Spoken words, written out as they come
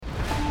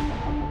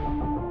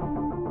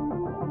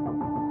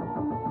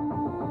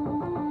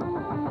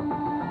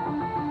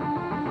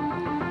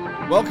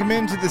Welcome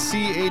into the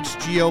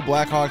CHGO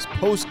Blackhawks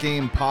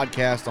post-game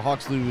podcast. The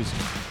Hawks lose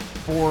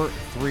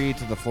 4-3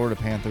 to the Florida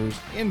Panthers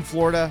in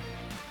Florida.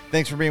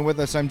 Thanks for being with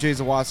us. I'm Jay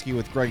Zawoski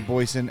with Greg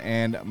Boyson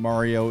and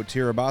Mario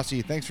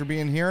Tirabassi. Thanks for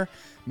being here.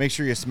 Make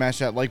sure you smash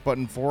that like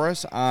button for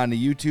us on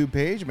the YouTube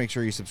page. Make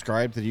sure you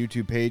subscribe to the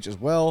YouTube page as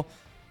well.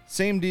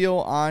 Same deal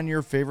on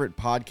your favorite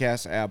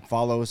podcast app.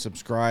 Follow,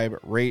 subscribe,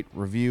 rate,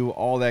 review,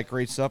 all that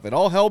great stuff. It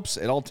all helps.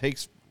 It all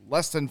takes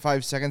less than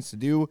 5 seconds to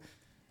do.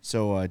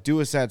 So do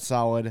us that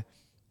solid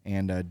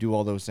and do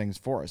all those things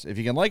for us. If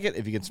you can like it,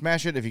 if you can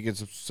smash it, if you can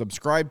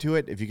subscribe to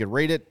it, if you can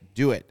rate it,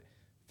 do it.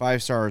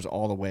 5 stars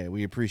all the way.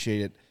 We appreciate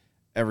it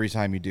every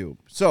time you do.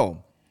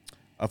 So,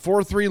 a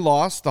 4-3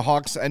 loss. The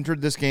Hawks entered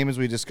this game, as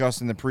we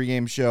discussed in the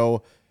pregame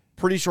show,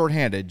 pretty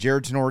shorthanded.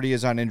 Jared Tenorti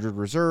is on injured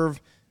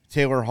reserve.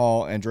 Taylor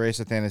Hall,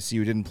 Andreas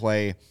Athanasiou didn't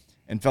play.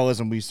 And fellas,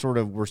 when we sort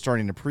of were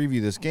starting to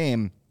preview this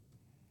game,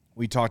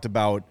 we talked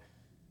about,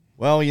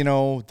 well, you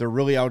know, they're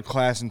really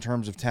outclassed in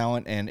terms of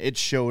talent, and it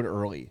showed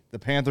early. The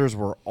Panthers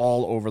were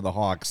all over the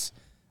Hawks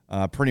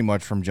pretty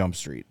much from Jump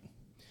Street.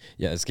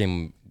 Yeah, this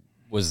game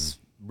was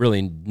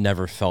really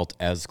never felt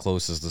as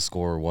close as the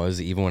score was,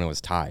 even when it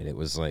was tied. It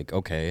was like,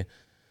 okay,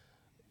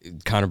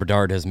 Connor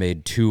Bedard has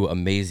made 2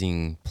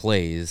 amazing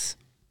plays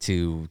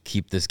to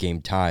keep this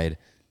game tied,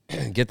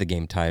 get the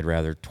game tied,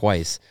 rather,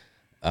 twice.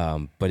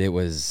 But it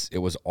was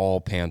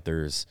all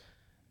Panthers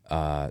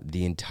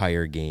the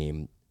entire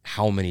game.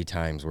 How many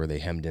times were they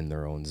hemmed in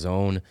their own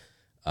zone?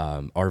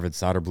 Arvid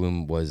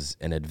Soderblom was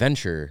an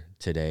adventure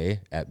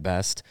today at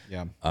best.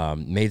 Yeah.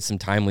 Made some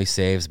timely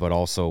saves, but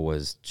also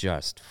was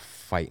just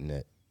fighting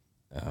it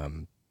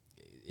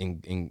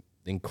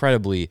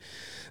incredibly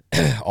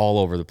all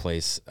over the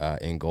place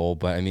in goal.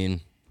 But, I mean,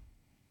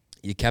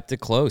 you kept it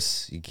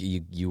close.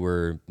 You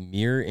were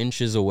mere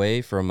inches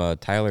away from a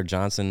Tyler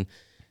Johnson,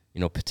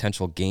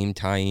 potential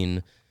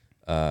game-tying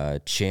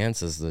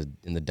chance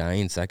in the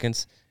dying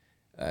seconds.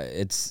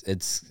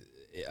 It's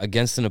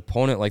against an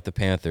opponent like the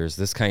Panthers.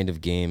 This kind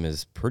of game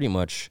is pretty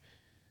much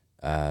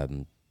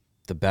the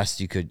best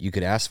you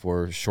could ask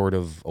for, short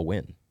of a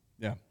win.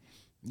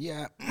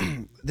 Yeah,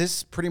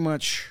 this pretty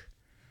much,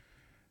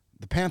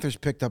 the Panthers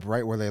picked up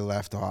right where they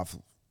left off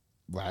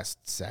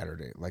last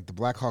Saturday. Like, the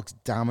Blackhawks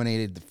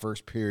dominated the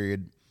first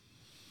period,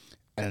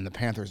 and then the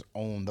Panthers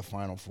owned the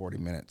final 40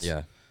 minutes.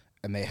 Yeah,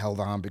 and they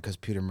held on because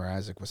Peter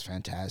Mrazek was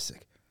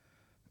fantastic.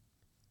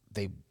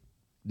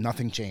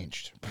 Nothing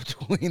changed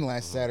between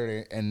last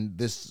Saturday and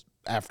this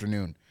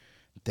afternoon.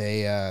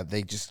 They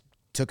just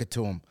took it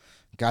to them,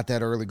 got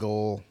that early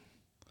goal.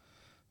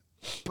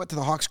 But to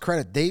the Hawks'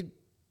 credit, they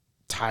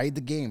tied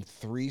the game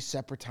 3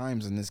 separate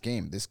times in this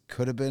game. This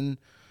could have been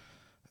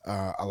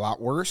a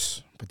lot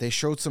worse, but they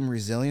showed some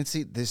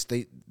resiliency.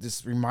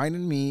 This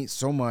reminded me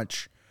so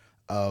much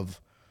of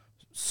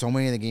so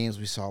many of the games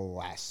we saw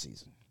last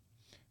season,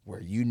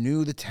 where you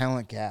knew the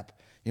talent gap.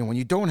 When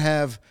you don't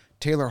have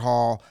Taylor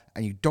Hall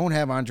and you don't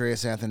have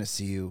Andreas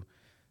Athanasiou,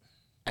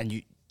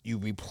 and you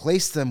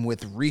replace them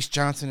with Reese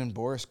Johnson and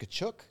Boris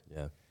Tkachuk,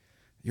 yeah,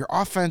 your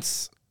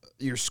offense,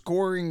 your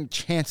scoring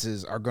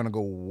chances are going to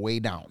go way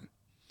down.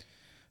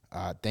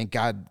 Thank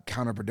God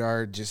Connor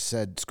Bedard just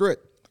said, screw it,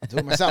 I'll do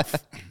it myself.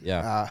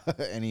 Yeah.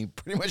 And he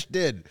pretty much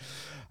did.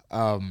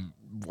 We're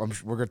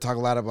going to talk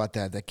a lot about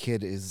that. That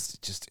kid is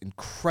just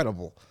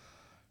incredible.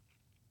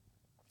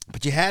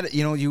 But you had,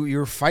 you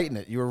were fighting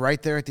it. You were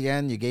right there at the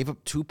end. You gave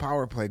up 2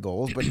 power play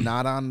goals, but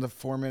not on the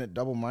 4-minute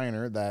double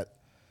minor that,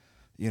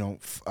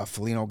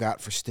 Foligno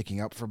got for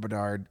sticking up for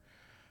Bedard.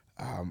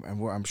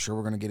 And I'm sure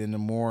we're going to get into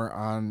more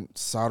on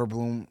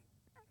Soderblom.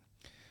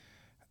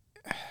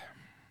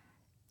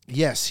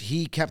 Yes,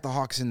 he kept the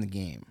Hawks in the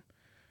game.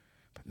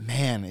 But,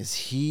 man, is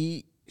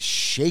he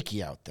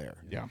shaky out there.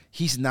 Yeah.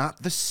 He's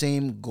not the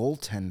same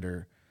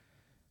goaltender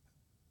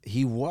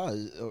he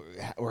was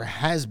or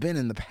has been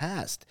in the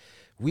past.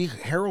 We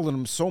heralded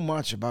him so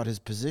much about his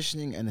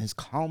positioning and his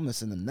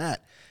calmness in the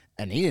net,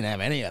 and he didn't have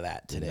any of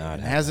that today. And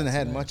hasn't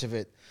had much of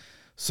it.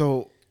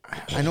 So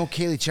I know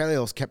Kaylee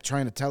Chelios kept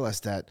trying to tell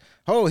us that,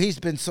 he's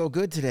been so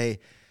good today.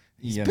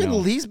 He's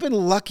been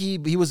lucky.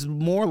 He was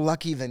more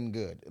lucky than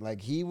good.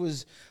 Like, he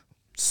was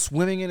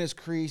swimming in his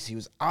crease. He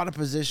was out of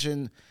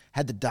position,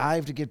 had to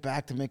dive to get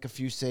back to make a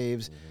few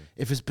saves. Mm-hmm.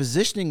 If his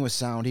positioning was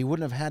sound, he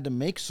wouldn't have had to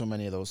make so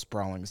many of those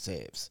sprawling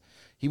saves.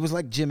 He was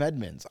like Jim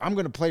Edmonds. I'm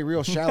going to play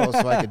real shallow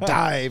so I could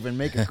dive and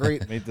make a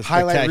great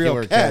highlight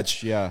reel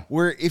catch. Yeah.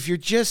 Where if you're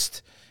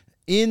just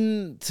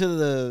into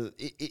the,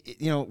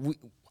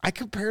 I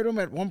compared him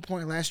at one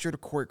point last year to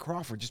Corey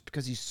Crawford just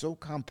because he's so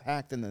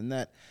compact in the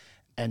net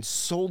and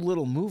so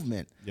little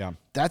movement. Yeah.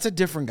 That's a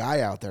different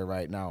guy out there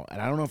right now.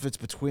 And I don't know if it's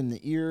between the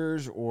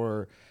ears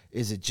or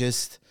is it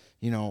just,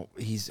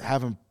 he's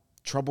having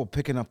trouble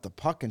picking up the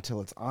puck until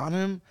it's on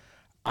him.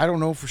 I don't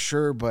know for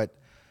sure, but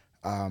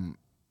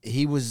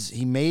he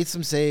made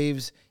some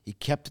saves. He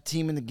kept the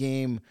team in the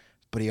game,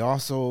 but he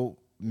also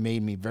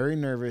made me very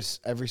nervous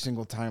every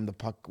single time the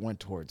puck went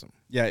towards him.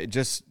 Yeah,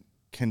 just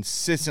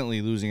consistently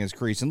losing his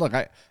crease. And look,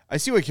 I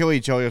see what Kaylee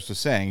Chelios was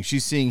saying.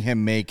 She's seeing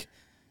him make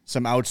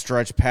some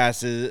outstretched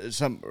passes,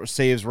 some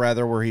saves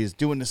rather, where he's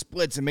doing the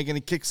splits and making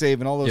a kick save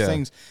and all those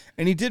things.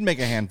 And he did make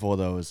a handful of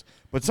those.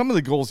 But some of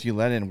the goals he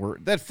let in were,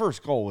 that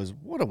first goal was,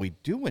 what are we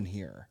doing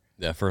here?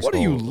 Yeah, first what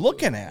goal. What are you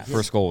looking at?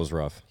 First goal was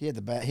rough. He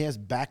has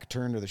back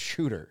turn to the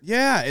shooter.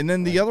 Yeah, and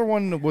then the other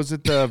one was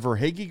at the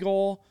Verhaeghe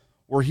goal,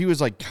 where he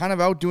was like kind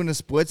of out doing the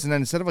splits, and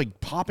then instead of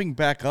like popping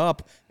back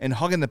up and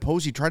hugging the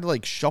post, he tried to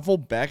like shuffle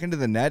back into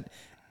the net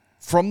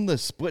from the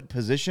split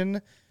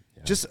position.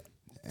 Yeah. Just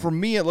for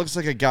me, it looks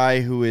like a guy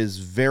who is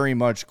very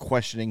much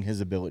questioning his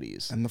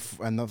abilities. And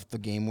the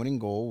game-winning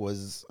goal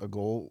was a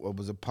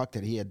puck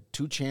that he had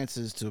 2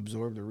 chances to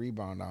absorb the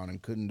rebound on and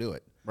couldn't do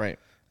it. Right.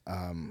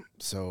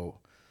 So,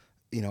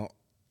 you know,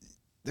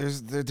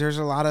 there's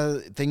a lot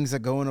of things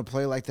that go into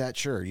play like that.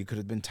 Sure, you could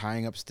have been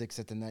tying up sticks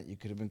at the net, you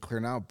could have been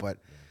clearing out, but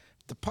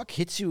the puck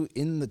hits you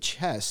in the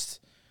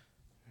chest,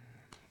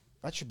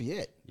 that should be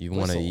it. You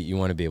want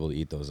to be able to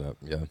eat those up.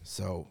 Yeah.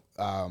 So,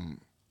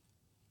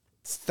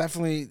 it's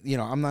definitely, you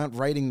know, I'm not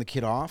writing the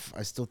kid off.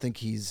 I still think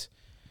he's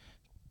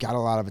got a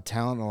lot of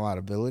talent and a lot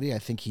of ability. I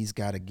think he's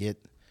got to get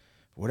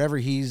whatever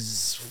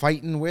he's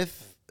fighting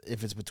with,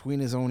 if it's between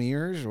his own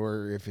ears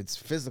or if it's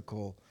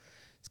physical,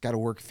 he's got to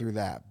work through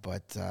that.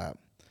 But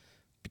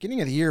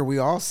beginning of the year, we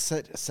all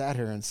sat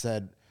here and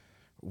said,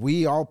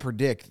 we all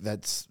predict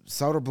that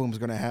Soderblom's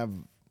going to have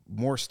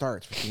more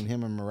starts between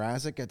him and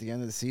Mrazek at the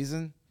end of the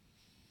season.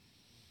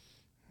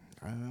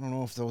 I don't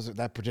know if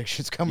that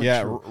prediction's coming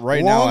true.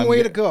 Right now, long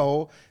way to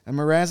go, and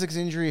Mrazek's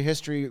injury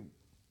history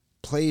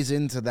plays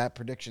into that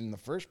prediction in the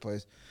first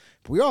place.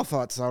 But we all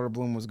thought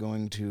Soderblom was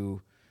going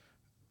to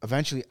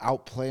eventually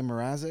outplay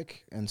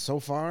Mrazek, and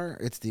so far,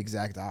 it's the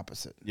exact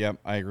opposite. Yep,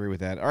 I agree with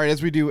that. All right,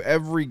 as we do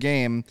every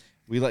game,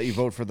 we let you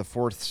vote for the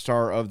 4th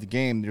star of the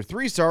game. Your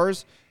 3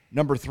 stars,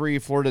 number 3,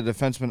 Florida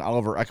defenseman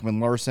Oliver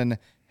Ekman-Larsson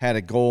had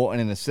a goal and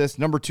an assist.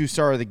 Number 2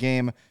 star of the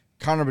game,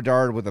 Connor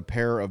Bedard with a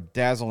pair of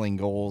dazzling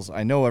goals.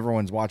 I know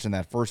everyone's watching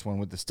that first one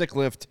with the stick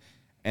lift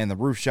and the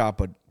roof shot,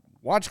 but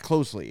watch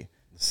closely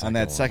on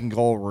that second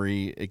goal where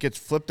it gets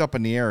flipped up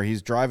in the air.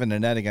 He's driving the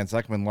net against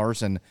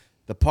Ekman-Larsson.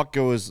 The puck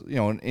goes,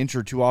 an inch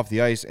or two off the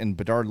ice, and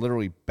Bedard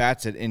literally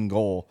bats it in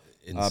goal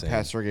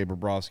past Sergei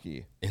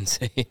Bobrovsky.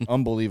 Insane.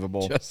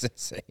 Unbelievable. Just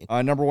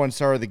insane. Number 1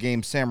 star of the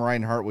game, Sam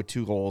Reinhart with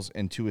 2 goals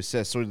and 2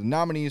 assists. So the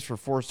nominees for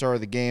 4 star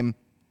of the game,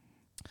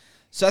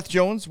 Seth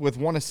Jones with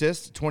 1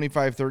 assist,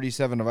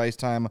 25-37 of ice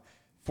time,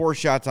 4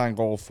 shots on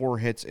goal, 4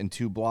 hits, and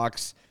 2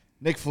 blocks.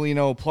 Nick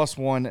Foligno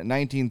 +1,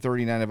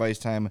 19-39 of ice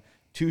time,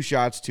 2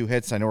 shots, 2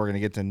 hits. I know we're going to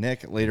get to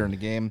Nick later in the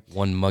game.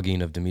 1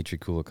 mugging of Dmitry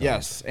Kulikov.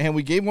 Yes, and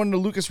we gave one to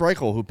Lucas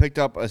Reichel, who picked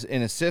up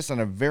an assist on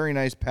a very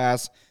nice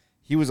pass.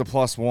 He was a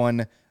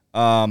 +1.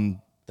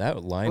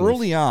 That line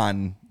early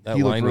on, that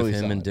he line looked really with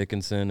him solid. and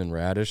Dickinson and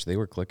Radish, they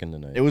were clicking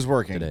tonight. It was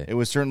working. Today. It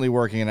was certainly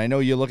working. And I know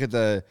you look at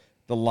the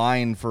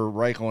line for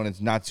Reichel, and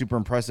it's not super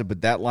impressive,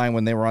 but that line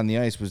when they were on the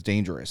ice was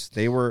dangerous.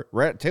 Taylor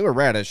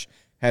Radish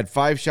had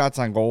 5 shots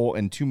on goal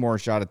and 2 more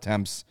shot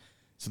attempts.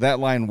 So that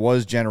line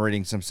was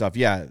generating some stuff.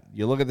 Yeah,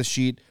 you look at the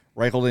sheet,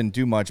 Reichel didn't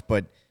do much,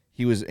 but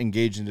he was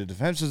engaged in the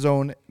defensive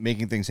zone,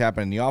 making things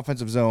happen in the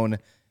offensive zone.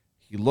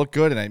 He looked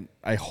good, and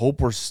I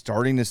hope we're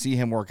starting to see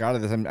him work out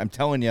of this. I'm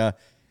telling you,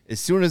 as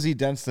soon as he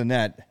dents the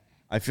net,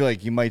 I feel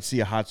like you might see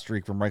a hot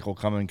streak from Reichel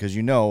coming because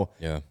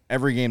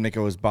every game that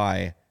goes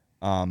by,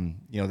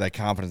 that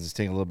confidence is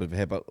taking a little bit of a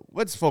hit. But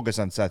let's focus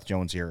on Seth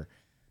Jones here.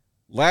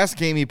 Last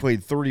game, he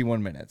played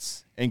 31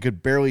 minutes and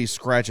could barely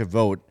scratch a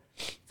vote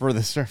for the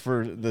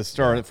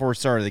 4th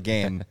star of the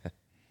game.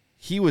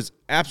 He was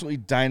absolutely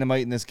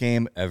dynamite in this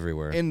game.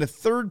 Everywhere. In the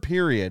third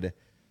period,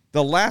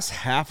 the last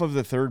half of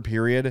the third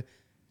period,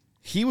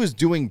 he was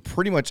doing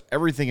pretty much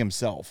everything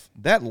himself.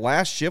 That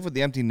last shift with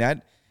the empty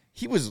net,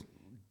 he was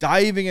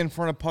diving in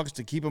front of pucks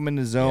to keep him in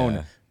the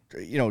zone.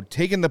 Yeah.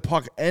 Taking the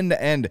puck end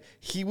to end.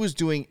 He was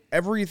doing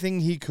everything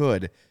he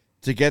could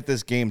to get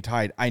this game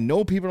tied. I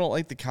know people don't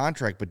like the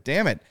contract, but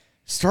damn it,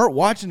 start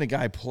watching the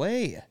guy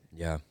play.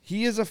 Yeah.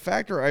 He is a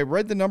factor. I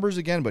read the numbers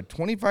again, but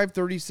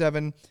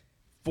 25-37,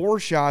 4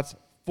 shots,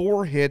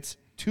 4 hits,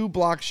 2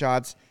 block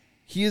shots.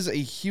 He is a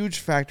huge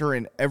factor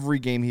in every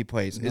game he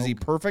plays. Is he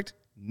perfect?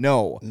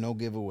 No. No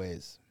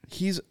giveaways.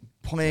 He's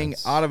playing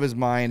out of his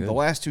mind. Good. The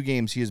last 2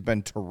 games, he has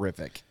been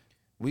terrific.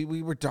 We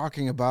were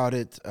talking about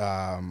it.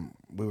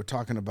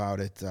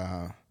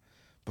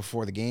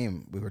 Before the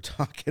game. We were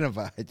talking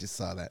about. I just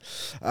saw that.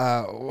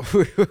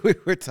 We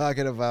were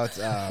talking about.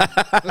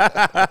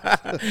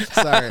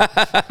 Sorry.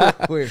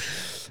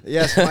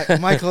 Yes,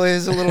 Michael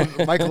is a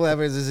little. Michael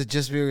Evans, is it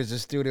just me or is the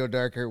studio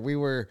darker? We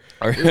were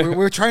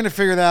trying to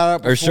figure that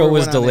out. Our show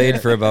was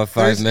delayed for about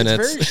 5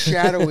 minutes. It's very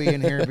shadowy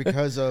in here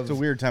because of it's a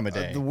weird time of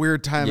day. The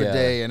weird time of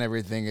day and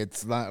everything.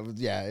 It's not.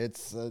 Yeah,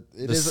 it's the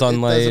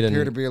sunlight. It does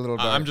appear to be a little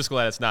dark. I'm just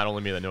glad it's not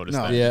only me that noticed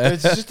that. Yeah,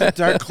 it's just a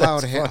dark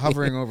cloud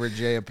hovering over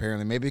Jay.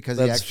 Apparently, maybe because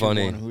he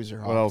actually won Hoosier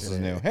Hawk. What else is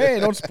new?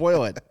 Hey, don't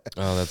spoil it.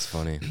 Oh, that's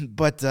funny.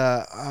 But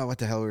what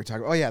the hell were we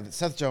talking about? Oh yeah,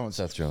 Seth Jones.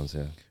 Seth Jones.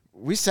 Yeah.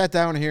 We sat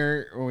down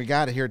here when we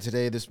got here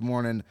today this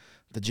morning,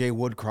 the Jay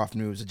Woodcroft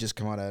news had just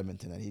come out of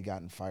Edmonton that he'd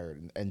gotten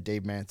fired. And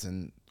Dave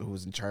Manson, who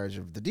was in charge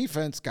of the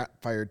defense, got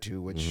fired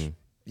too, which,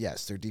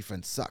 yes, their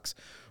defense sucks.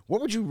 What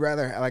would you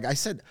rather, like I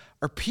said,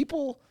 are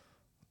people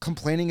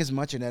complaining as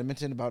much in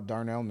Edmonton about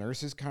Darnell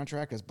Nurse's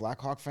contract as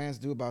Blackhawk fans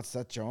do about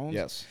Seth Jones?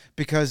 Yes.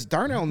 Because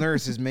Darnell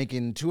Nurse is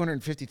making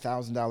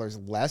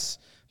 $250,000 less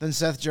than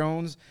Seth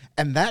Jones,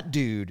 and that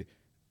dude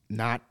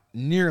not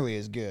nearly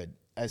as good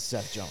as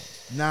Seth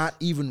Jones. Not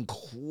even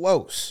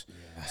close.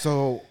 Yeah.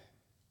 So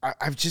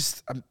I'm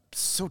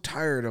so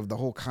tired of the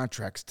whole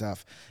contract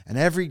stuff. And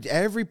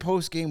every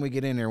post game we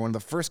get in there, one of the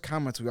first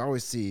comments we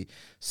always see,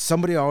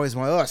 somebody always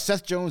wants, oh,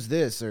 Seth Jones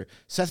this, or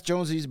Seth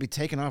Jones needs to be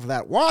taken off of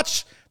that.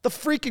 Watch the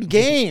freaking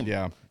game.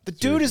 Yeah. The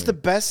dude is the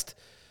best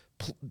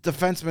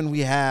defenseman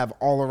we have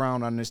all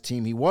around on this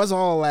team. He was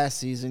all last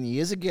season. He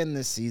is again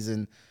this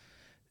season.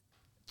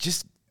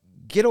 Just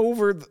get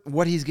over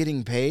what he's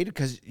getting paid,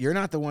 because you're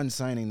not the one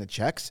signing the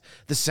checks.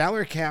 The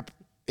salary cap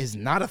is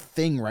not a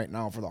thing right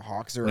now for the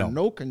Hawks. There are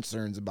no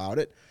concerns about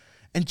it.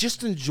 And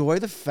just enjoy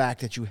the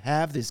fact that you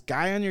have this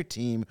guy on your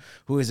team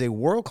who is a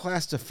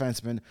world-class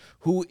defenseman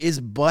who is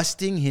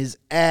busting his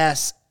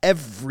ass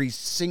every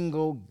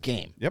single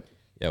game. Yep.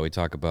 Yeah, we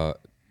talk about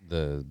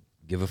the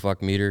give a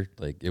fuck meter.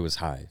 Like, it was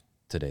high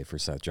today for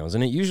Seth Jones,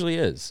 and it usually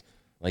is.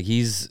 Like,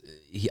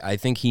 I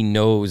think he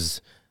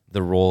knows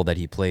the role that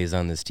he plays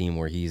on this team,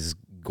 where he's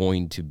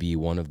going to be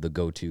one of the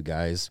go-to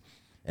guys,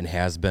 and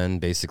has been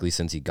basically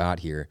since he got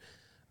here.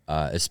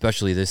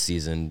 Especially this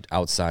season,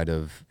 outside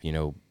of,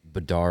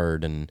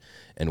 Bedard and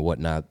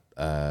whatnot,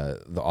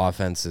 the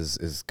offense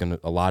is gonna,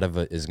 a lot of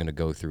it is gonna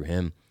go through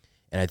him,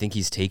 and I think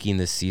he's taking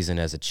this season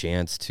as a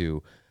chance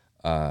to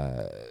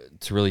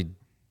really,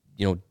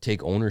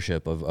 take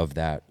ownership of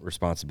that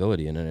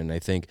responsibility, and I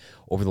think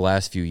over the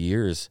last few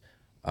years,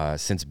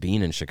 since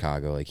being in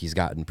Chicago, like, he's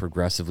gotten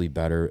progressively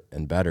better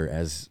and better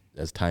as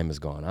time has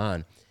gone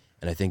on,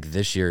 and I think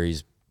this year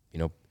he's,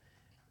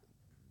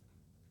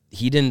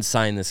 he didn't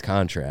sign this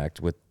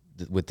contract with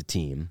the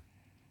team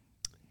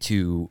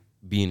to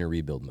be in a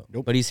rebuild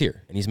mode, but he's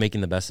here and he's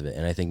making the best of it.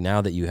 And I think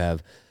now that you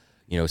have,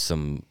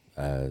 some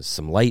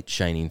light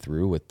shining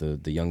through with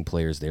the young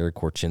players there,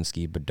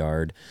 Korchinski,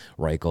 Bedard,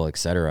 Reichel,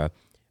 etc.,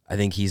 I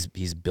think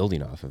he's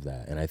building off of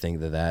that. And I think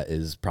that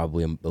is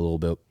probably a little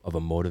bit of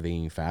a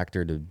motivating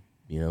factor to,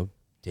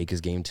 take his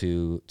game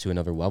to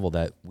another level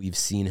that we've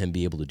seen him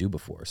be able to do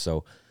before.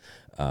 So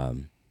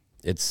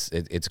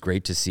it's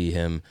great to see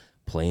him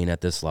playing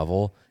at this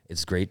level.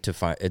 It's great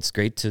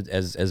to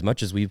as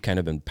much as we've kind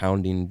of been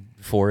pounding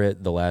for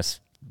it the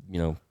last,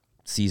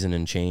 season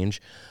and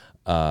change.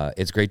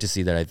 It's great to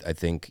see that I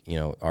think,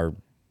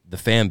 the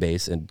fan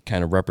base, and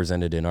kind of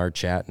represented in our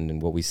chat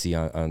and what we see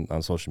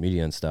on social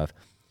media and stuff,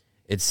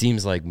 it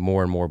seems like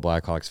more and more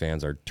Blackhawks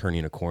fans are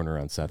turning a corner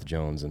on Seth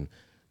Jones, and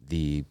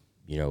the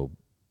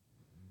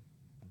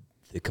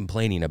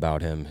complaining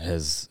about him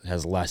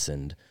has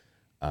lessened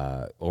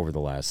over the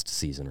last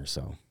season or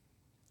so.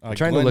 I'm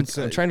trying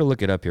to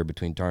look it up here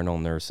between Darnell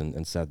Nurse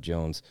and Seth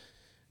Jones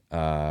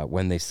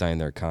when they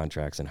signed their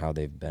contracts and how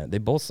they've been. They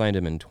both signed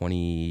him in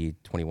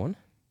 2021.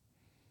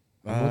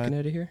 I'm looking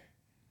at it here.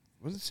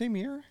 Was it the same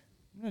year?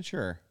 I'm not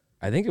sure.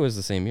 I think it was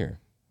the same year.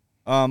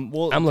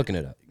 Well, I'm looking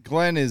it up.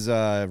 Glenn is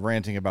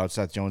ranting about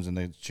Seth Jones in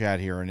the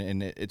chat here,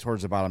 and it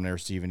towards the bottom there,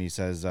 Steven. He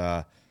says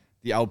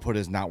the output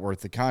is not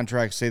worth the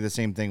contract. Say the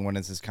same thing when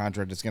it's his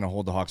contract. It's going to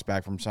hold the Hawks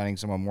back from signing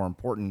someone more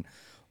important.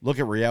 Look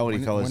at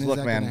reality, fellas. When is Look,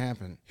 that man, gonna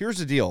happen? Here's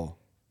the deal.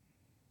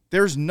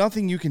 There's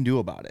nothing you can do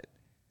about it.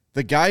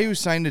 The guy who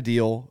signed the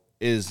deal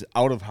is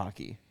out of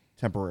hockey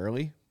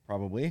temporarily,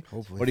 probably.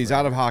 Hopefully, but he's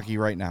out of hockey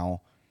right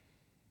now.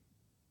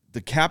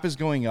 The cap is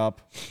going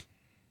up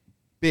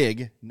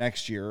big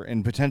next year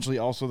and potentially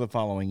also the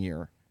following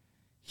year.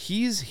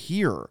 He's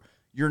here.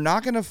 You're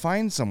not going to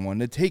find someone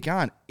to take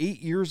on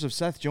 8 years of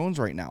Seth Jones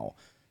right now.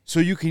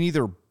 So you can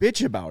either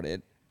bitch about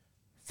it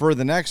for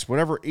the next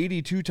whatever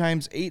 82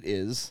 times 8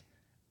 is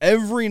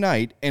every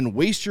night and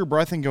waste your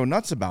breath and go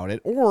nuts about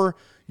it, or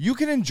you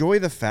can enjoy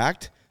the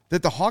fact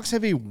that the Hawks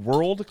have a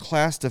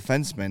world-class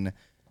defenseman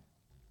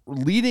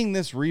leading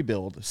this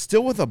rebuild,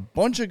 still with a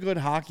bunch of good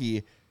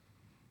hockey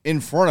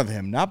in front of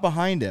him, not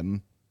behind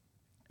him,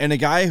 and a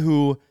guy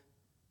who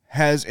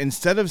has,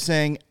 instead of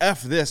saying,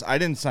 F this, I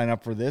didn't sign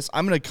up for this,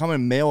 I'm going to come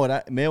and mail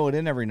it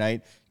in every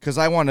night because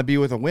I want to be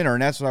with a winner,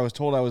 and that's what I was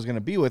told I was going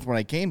to be with when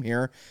I came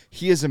here.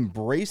 He has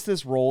embraced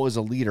this role as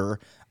a leader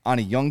on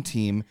a young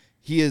team.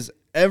 He is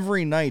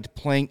every night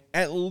playing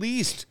at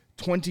least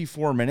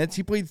 24 minutes.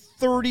 He played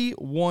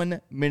 31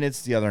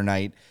 minutes the other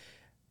night.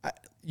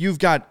 You've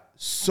got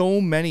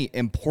so many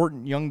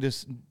important young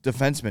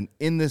defensemen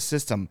in this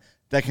system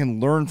that can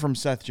learn from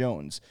Seth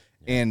Jones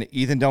and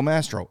Ethan Del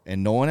Mastro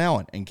and Nolan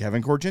Allen and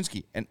Kevin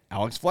Korchinski and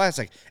Alex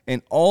Vlasic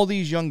and all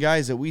these young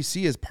guys that we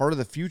see as part of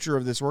the future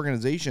of this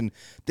organization.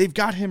 They've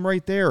got him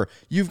right there.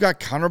 You've got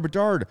Connor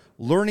Bedard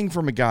learning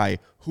from a guy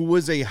who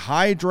was a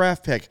high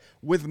draft pick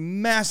with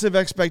massive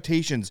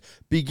expectations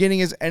beginning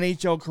his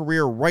NHL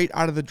career right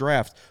out of the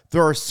draft.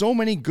 There are so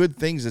many good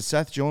things that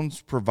Seth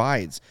Jones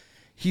provides.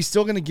 he's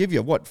still going to give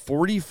you,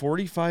 40,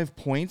 45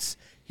 points?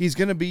 He's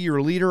going to be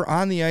your leader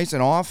on the ice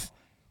and off.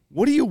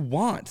 What do you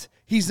want?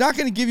 He's not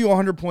going to give you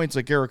 100 points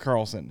like Erik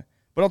Karlsson.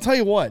 But I'll tell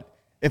you what,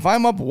 if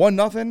I'm up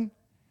 1-0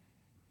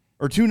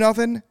 or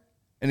 2-0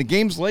 and the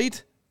game's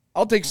late,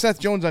 I'll take Seth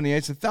Jones on the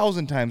ice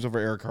 1,000 times over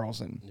Erik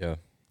Karlsson. Yeah.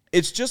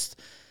 It's just,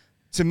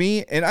 to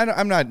me, and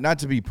I'm not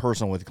to be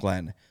personal with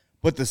Glenn,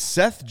 but the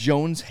Seth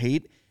Jones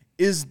hate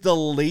is the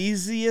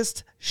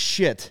laziest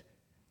shit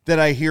that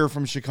I hear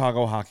from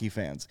Chicago hockey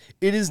fans.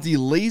 It is the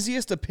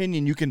laziest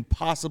opinion you can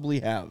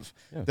possibly have.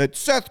 Yeah. That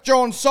Seth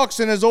Jones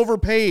sucks and is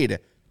overpaid.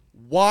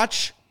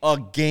 Watch a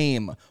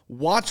game.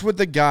 Watch what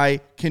the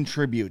guy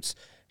contributes.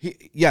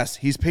 Yes,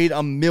 he's paid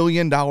 $1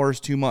 million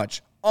too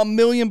much. $1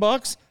 million?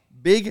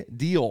 Big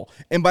deal.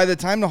 And by the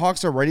time the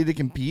Hawks are ready to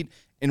compete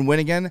and win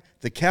again,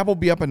 the cap will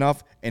be up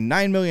enough, and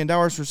 $9 million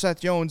for Seth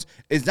Jones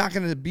is not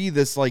going to be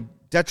this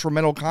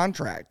detrimental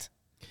contract.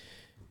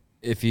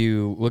 If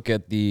you look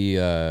at the,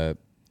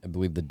 I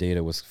believe the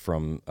data was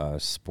from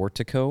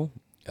Sportico,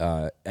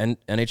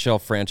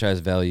 NHL franchise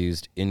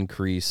values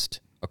increased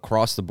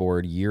across the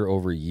board year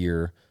over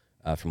year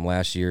from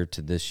last year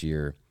to this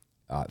year,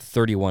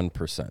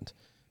 31%.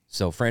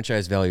 So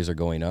franchise values are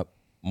going up.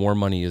 More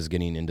money is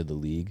getting into the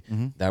league.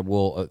 Mm-hmm. That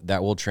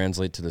will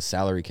translate to the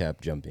salary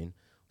cap jumping.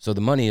 So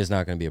the money is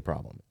not going to be a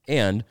problem.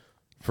 And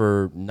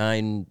for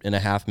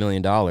 $9.5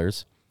 million,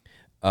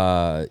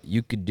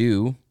 you could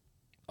do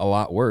a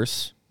lot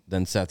worse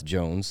than Seth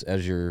Jones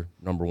as your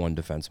number one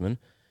defenseman.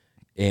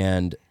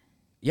 And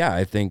yeah,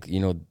 I think,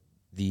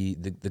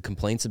 the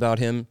complaints about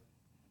him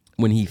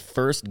when he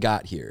first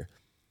got here,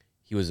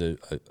 he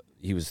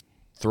was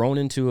thrown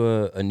into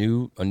a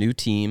new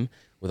team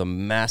with a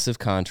massive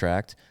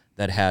contract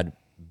that had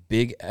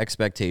big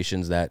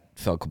expectations that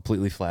fell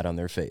completely flat on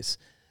their face.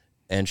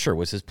 And sure,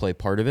 was his play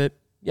part of it?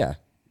 Yeah.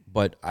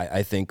 But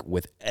I think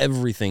with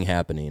everything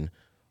happening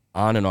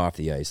on and off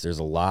the ice, there's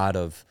a lot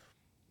of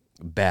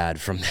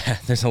bad from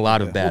that. There's a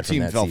lot of bad from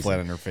that season. The team fell flat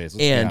on their face, let's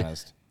be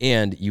honest.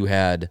 And you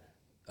had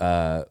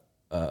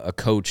a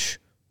coach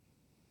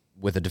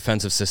with a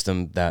defensive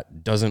system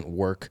that doesn't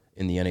work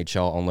in the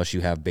NHL unless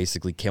you have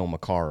basically Cale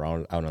Makar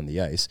out on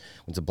the ice,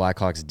 which the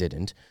Blackhawks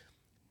didn't.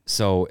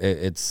 So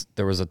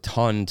there was a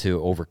ton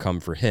to overcome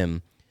for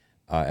him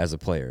as a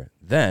player.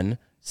 Then,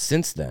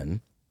 since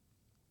then,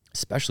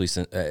 especially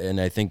since,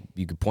 and I think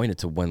you could point it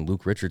to when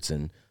Luke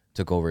Richardson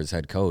took over as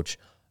head coach,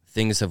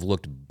 things have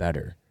looked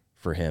better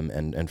for him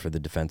and for the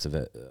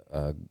defensive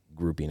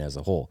grouping as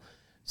a whole.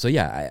 So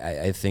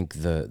yeah, I think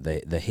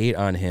the hate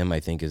on him, I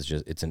think, is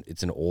just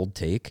it's an old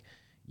take.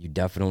 You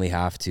definitely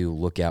have to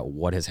look at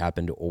what has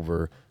happened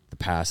over the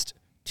past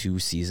 2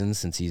 seasons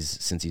since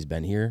he's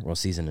been here. Well,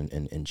 season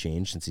and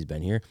change since he's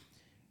been here.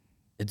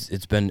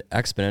 It's been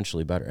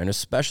exponentially better, and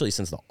especially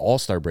since the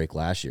All-Star break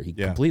last year, he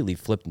completely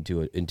flipped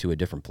into a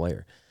different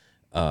player.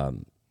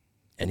 And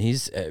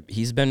he's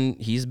been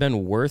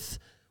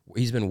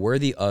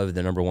worthy of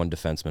the number one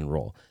defenseman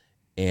role.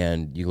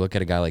 And you look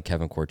at a guy like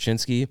Kevin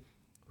Korchinski,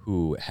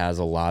 who has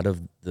a lot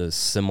of the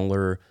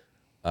similar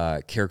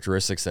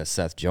characteristics that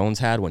Seth Jones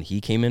had when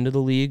he came into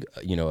the league.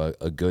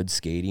 A good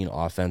skating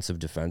offensive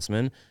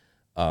defenseman.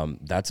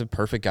 That's a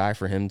perfect guy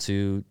for him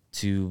to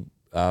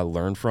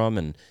learn from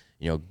and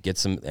get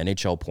some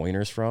NHL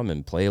pointers from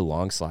and play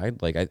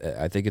alongside. Like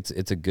I think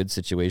it's a good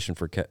situation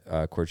for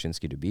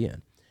Korchinski to be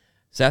in.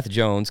 Seth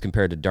Jones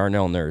compared to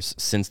Darnell Nurse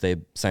since they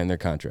signed their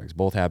contracts.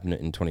 Both happened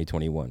in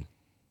 2021.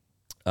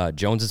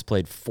 Jones has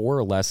played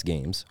 4 less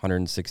games,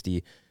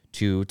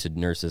 162 to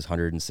Nurse's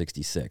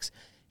 166.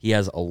 He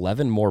has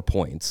 11 more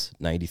points,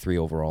 93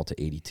 overall to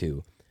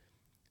 82.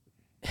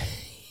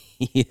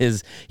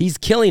 He's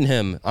killing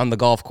him on the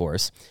golf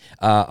course.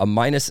 A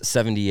minus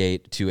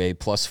 78 to a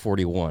plus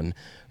 41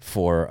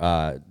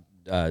 for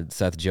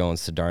Seth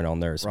Jones to Darnell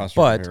Nurse. Roster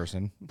but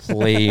comparison.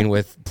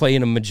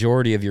 playing a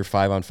majority of your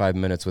 5-on-5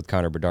 minutes with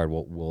Connor Bedard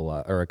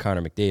or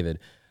Connor McDavid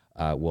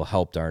will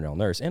help Darnell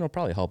Nurse, and it'll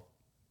probably help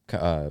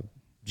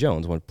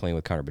Jones when playing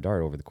with Connor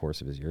Bedard over the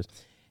course of his years.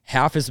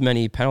 Half as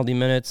many penalty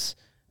minutes,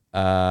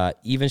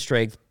 even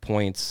strength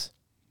points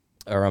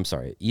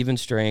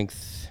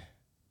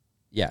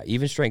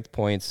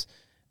points,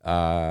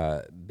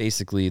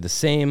 basically the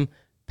same.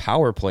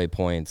 Power play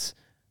points,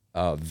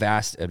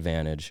 vast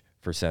advantage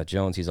for Seth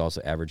Jones. He's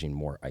also averaging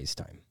more ice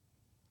time.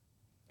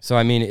 So,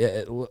 I mean,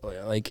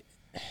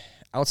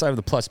 outside of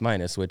the plus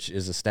minus, which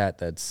is a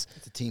stat it's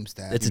a team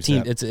stat. It's a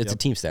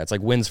team stat. It's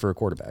like wins for a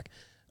quarterback.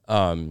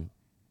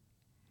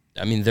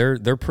 I mean,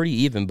 they're pretty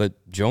even,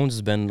 but Jones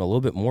has been a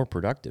little bit more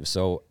productive.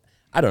 So,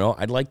 I don't know.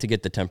 I'd like to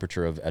get the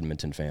temperature of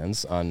Edmonton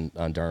fans on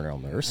Darnell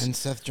Nurse. And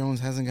Seth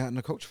Jones hasn't gotten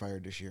a coach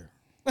fired this year.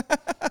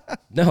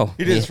 No,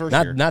 he did his first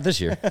year. Not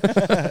this year.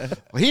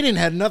 Well, he didn't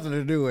have nothing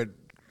to do with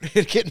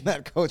getting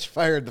that coach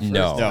fired the first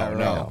time.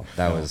 No.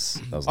 That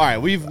was all right.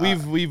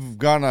 We've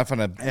gone off on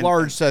a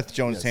large Seth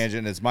Jones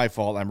tangent. It's my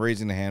fault. I'm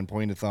raising the hand,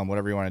 pointing the thumb,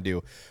 whatever you want to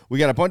do. We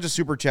got a bunch of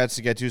super chats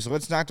to get to, so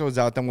let's knock those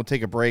out. Then we'll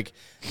take a break.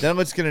 Then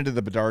let's get into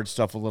the Bedard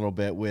stuff a little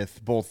bit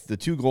with both the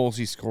 2 goals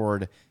he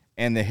scored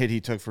and the hit he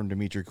took from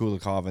Dmitry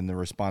Kulikov and the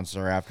response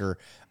thereafter.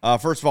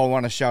 First of all, I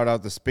want to shout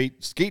out the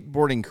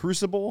Skateboarding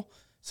Crucible.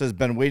 Says,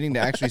 been waiting to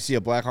actually see a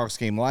Blackhawks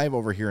game live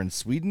over here in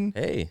Sweden.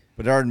 Hey.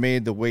 Bedard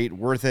made the wait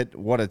worth it.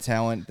 What a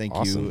talent. Thank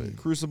you,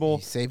 Crucible.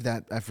 He saved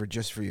that effort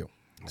just for you.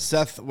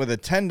 Seth with a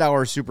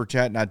 $10 super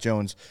chat, not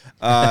Jones,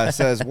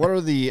 says, what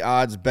are the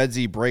odds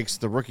Bedsy breaks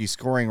the rookie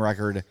scoring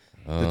record?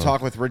 The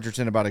talk with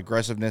Richardson about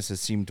aggressiveness has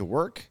seemed to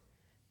work.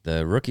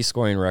 The rookie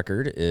scoring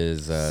record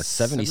is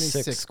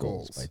 76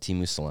 goals by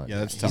Teemu Selanne. Yeah,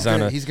 that's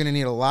tough. He's going to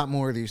need a lot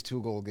more of these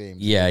 2-goal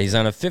games. Yeah, he's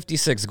on a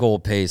 56-goal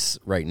pace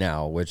right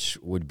now, which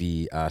would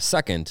be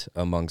second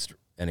amongst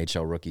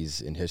NHL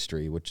rookies in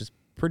history, which is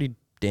pretty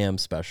damn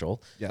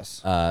special. Yes.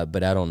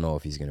 But I don't know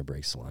if he's going to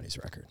break Selanne's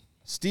record.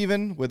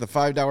 Steven with a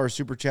 $5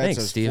 super chat Thanks,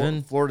 says,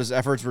 Steven. Florida's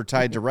efforts were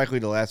tied directly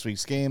to last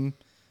week's game.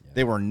 Yeah.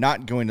 They were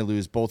not going to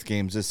lose both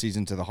games this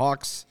season to the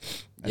Hawks.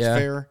 That's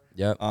fair.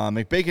 Yep.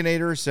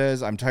 McBaconator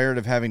says, I'm tired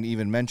of having to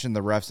even mention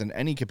the refs in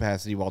any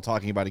capacity while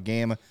talking about a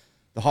game.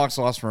 The Hawks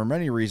lost for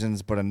many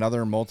reasons, but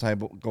another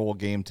multi-goal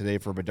game today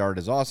for Bedard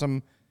is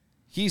awesome.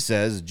 He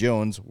says,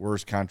 Jones,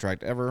 worst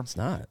contract ever. It's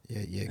not.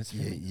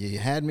 You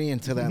had me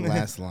until that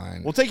last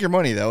line. We'll take your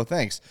money, though.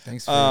 Thanks.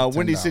 Thanks for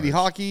Windy City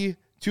Hockey,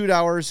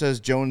 $2 says,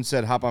 Jones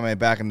said, hop on my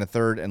back in the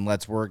third and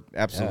let's work.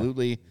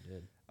 Absolutely.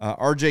 Yeah,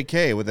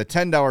 RJK with a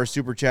 $10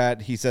 super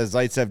chat. He says,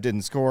 Zaitsev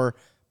didn't score,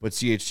 but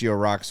CHGO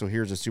rocks, so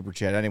here's a super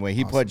chat. Anyway,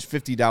 he pledged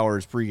 $50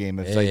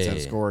 pregame if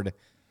Zaitsev scored.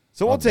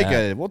 So we'll take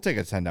a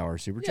 $10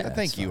 super chat.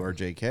 Thank you,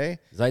 RJK.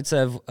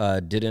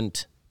 Zaitsev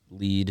didn't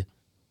lead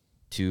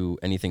to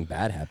anything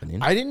bad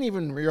happening. I didn't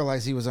even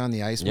realize he was on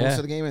the ice most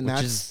of the game, and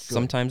that's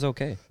sometimes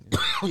okay.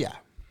 Yeah.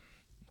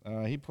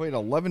 He played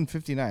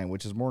 11:59,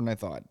 which is more than I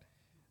thought.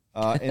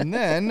 And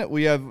then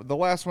we have the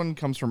last one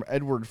comes from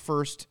Edward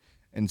First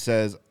and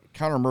says,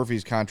 Connor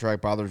Murphy's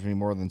contract bothers me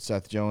more than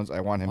Seth Jones.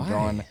 I want him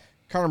gone.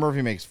 Connor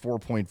Murphy makes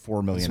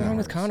 $4.4 million. What's wrong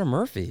with Connor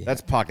Murphy?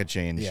 That's pocket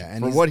change. Yeah,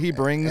 and for what he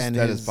brings,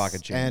 that is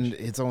pocket change. And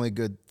it's only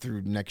good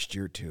through next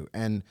year, too.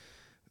 And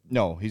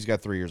no, he's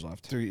got 3 years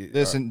left.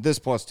 This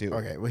plus 2.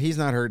 Okay, well, he's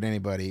not hurting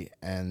anybody.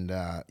 And,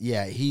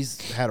 he's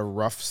had a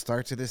rough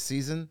start to this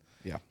season.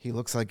 Yeah. He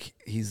looks like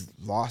he's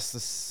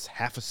lost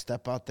half a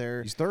step out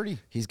there. He's 30.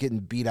 He's getting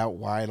beat out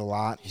wide a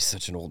lot. He's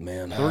such an old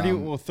man.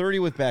 30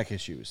 with back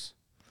issues.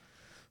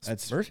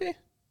 That's Murphy?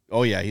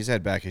 Oh, yeah, he's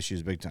had back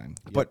issues big time.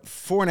 But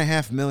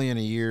 $4.5 million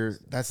a year,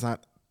 that's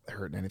not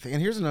hurting anything.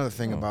 And here's another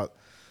thing about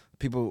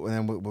people,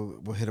 and then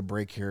we'll hit a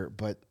break here,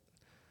 but,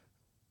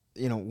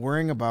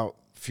 worrying about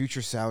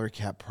future salary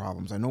cap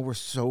problems. I know we're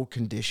so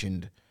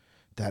conditioned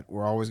that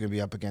we're always going to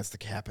be up against the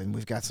cap, and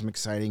we've got some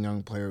exciting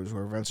young players who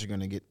are eventually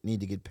going to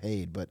need to get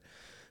paid. But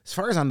as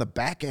far as on the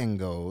back end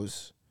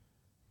goes,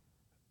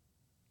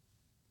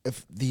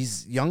 if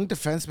these young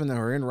defensemen that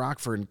are in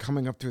Rockford and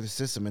coming up through the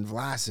system, and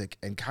Vlasic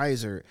and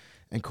Kaiser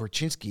and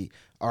Korchinski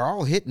are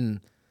all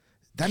hitting,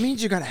 that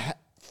means you got to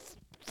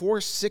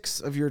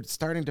 4-6 of your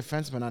starting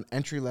defensemen on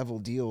entry-level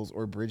deals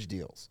or bridge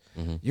deals.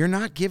 Mm-hmm. You're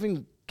not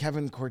giving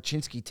Kevin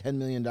Korchinski $10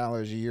 million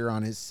a year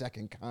on his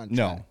second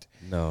contract.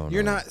 No.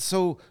 You're not.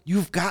 So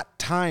you've got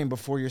time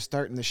before you're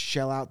starting to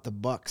shell out the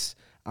bucks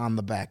on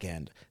the back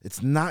end.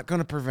 It's not going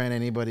to prevent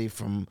anybody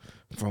from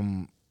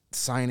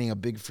signing a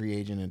big free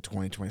agent in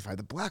 2025.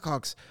 The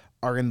Blackhawks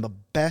are in the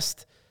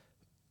best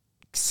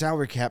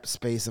salary cap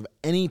space of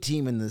any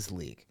team in this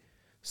league.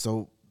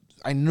 So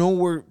I know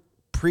we're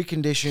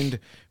preconditioned.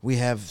 We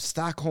have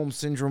Stockholm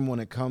syndrome when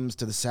it comes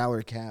to the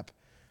salary cap.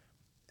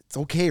 It's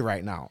okay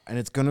right now, and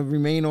it's going to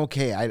remain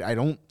okay. I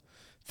don't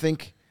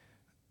think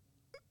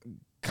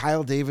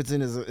Kyle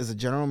Davidson is a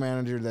general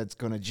manager that's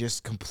going to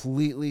just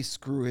completely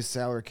screw his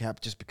salary cap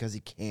just because he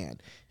can.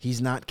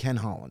 He's not Ken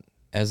Holland.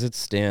 As it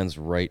stands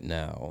right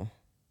now,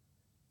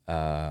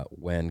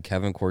 when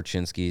Kevin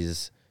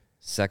Korchinski's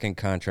second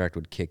contract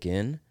would kick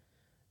in,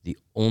 the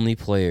only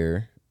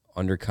player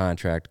under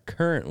contract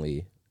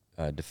currently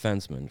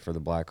defenseman for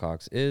the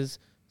Blackhawks is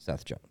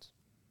Seth Jones.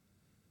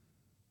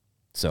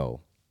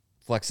 So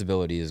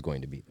flexibility is going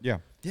to be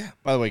there. Yeah.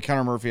 By the way,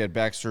 Connor Murphy had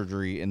back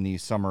surgery in the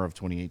summer of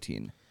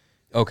 2018.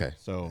 Okay.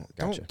 So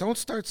gotcha. Don't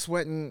start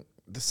sweating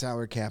the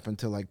salary cap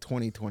until like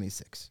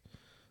 2026.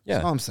 Yeah.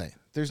 That's all I'm saying.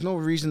 There's no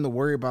reason to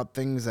worry about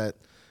things that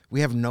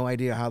we have no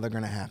idea how they're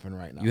going to happen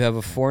right now. You have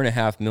a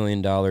 $4.5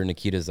 million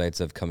Nikita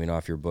Zaitsev coming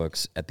off your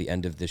books at the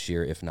end of this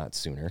year, if not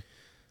sooner.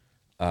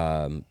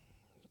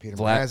 Peter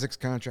Mrazek's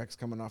contract's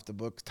coming off the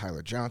books.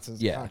 Tyler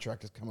Johnson's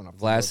contract is coming off the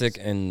books. Vlasic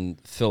and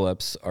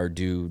Phillips are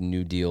due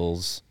new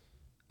deals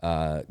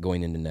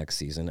going into next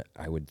season.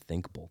 I would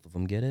think both of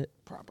them get it.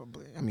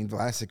 Probably. I mean,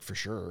 Vlasic for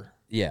sure.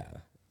 Yeah.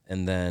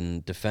 And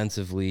then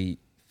defensively,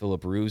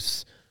 Philip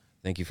Roos,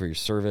 thank you for your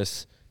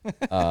service.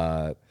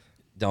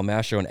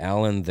 Dalmasio and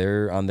Allen,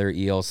 they're on their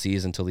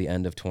ELCs until the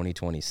end of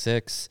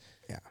 2026.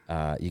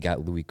 Yeah. You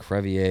got Louis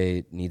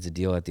Crevier, needs a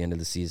deal at the end of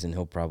the season.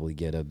 He'll probably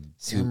get a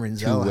Sam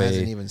Renzel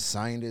hasn't even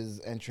signed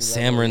his entry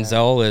Sam level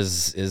Renzel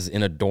is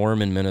in a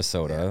dorm in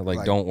Minnesota.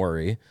 Yeah, don't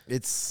worry.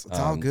 It's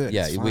all good.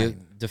 Yeah, it's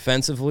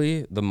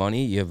defensively, the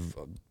money, you have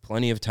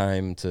plenty of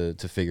time to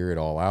figure it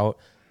all out.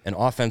 And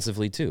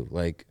offensively, too.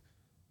 Like,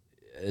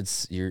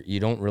 you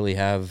don't really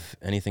have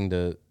anything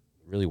to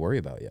really worry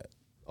about yet.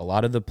 A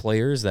lot of the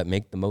players that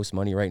make the most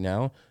money right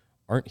now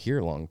aren't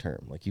here long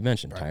term. Like you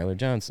mentioned, Tyler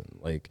Johnson,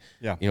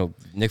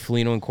 Nick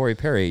Foligno and Corey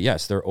Perry.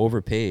 Yes, they're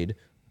overpaid,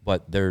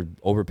 but they're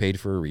overpaid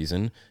for a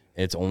reason.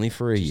 It's only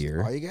for a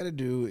year. All you got to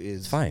do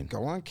is fine.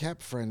 Go on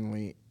Cap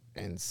Friendly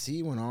and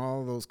see when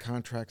all those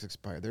contracts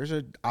expire. There's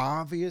an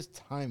obvious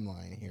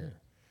timeline here.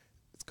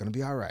 It's going to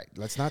be all right.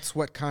 Let's not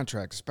sweat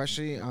contracts,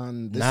 especially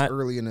on this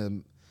early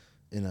in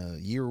a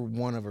year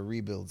one of a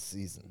rebuild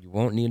season. You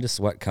won't need to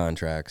sweat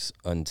contracts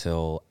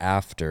until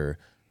after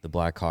the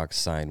Blackhawks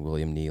sign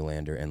William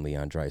Nylander and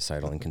Leon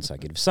Draisaitl in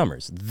consecutive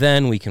summers.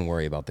 Then we can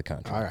worry about the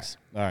contracts.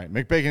 All right.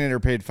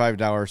 McBaconator paid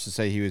 $5 to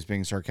say he was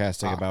being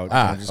sarcastic about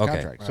his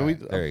contract. So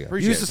there you go.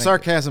 Use the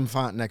sarcasm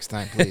font next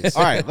time, please.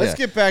 All right, let's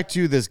get back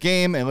to this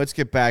game, and let's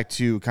get back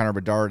to Connor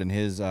Bedard and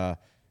his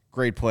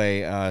great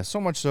play. So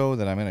much so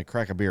that I'm going to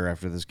crack a beer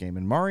after this game.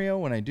 And Mario,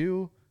 when I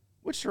do,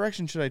 which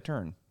direction should I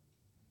turn?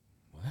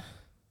 What?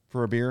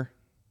 For a beer?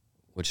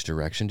 Which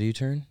direction do you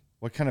turn?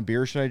 What kind of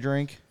beer should I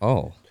drink?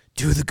 Oh.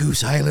 Do the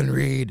Goose Island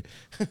read.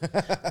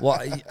 Well,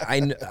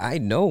 I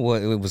know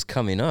what it was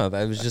coming up.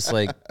 I was just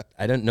like,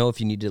 I don't know if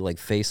you need to like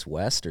face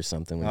west or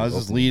something. I was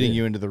just leading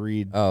you into the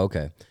read. Oh,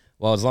 okay.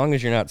 Well, as long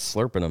as you're not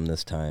slurping them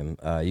this time,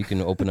 you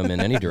can open them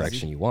in any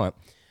direction you want.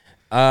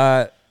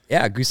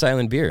 Goose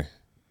Island beer.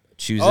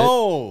 Choose it.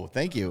 Oh,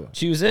 thank you.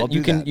 Choose it.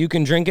 You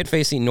can drink it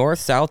facing north,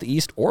 south,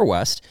 east, or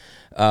west.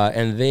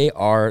 And they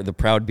are the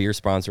proud beer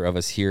sponsor of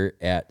us here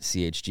at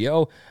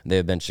CHGO. They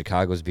have been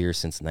Chicago's beer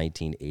since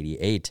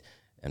 1988.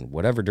 And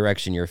whatever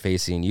direction you're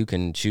facing, you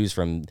can choose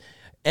from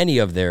any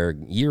of their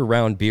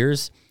year-round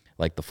beers,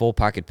 like the Full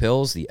Pocket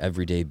Pills, the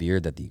everyday beer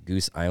that the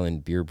Goose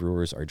Island beer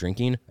brewers are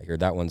drinking. I hear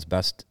that one's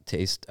best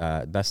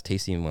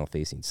tasting while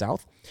facing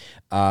south.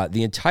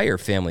 The entire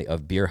family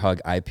of Beer Hug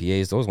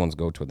IPAs, those ones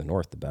go toward the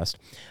north the best.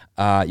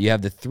 You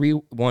have the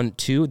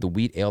 312, the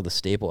wheat ale, the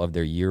staple of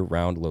their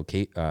year-round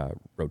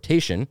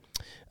rotation.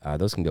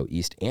 Those can go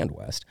east and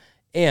west.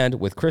 And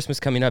with Christmas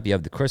coming up, you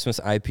have the Christmas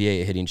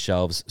IPA hitting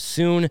shelves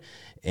soon,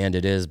 and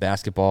it is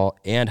basketball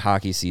and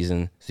hockey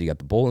season. So you got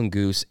the Bowling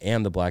Goose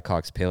and the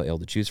Blackhawks Pale Ale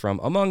to choose from,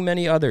 among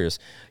many others.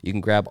 You can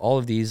grab all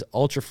of these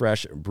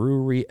ultra-fresh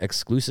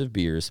brewery-exclusive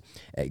beers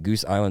at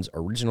Goose Island's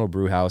original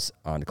brew house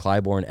on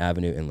Clybourne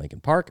Avenue in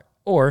Lincoln Park,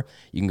 or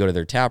you can go to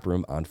their tap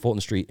room on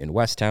Fulton Street in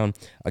Westtown.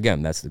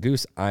 Again, that's the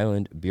Goose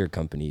Island Beer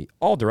Company.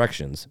 All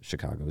directions,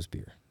 Chicago's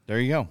beer.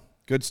 There you go.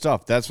 Good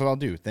stuff. That's what I'll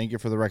do. Thank you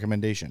for the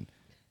recommendation.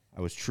 I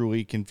was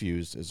truly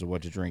confused as to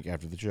what to drink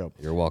after the show.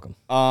 You're welcome.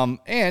 And,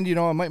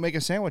 I might make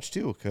a sandwich,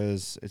 too,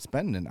 because it's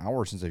been an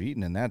hour since I've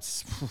eaten, and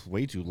that's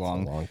way too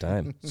long. That's a long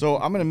time. So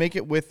I'm going to make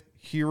it with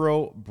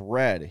Hero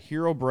Bread.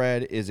 Hero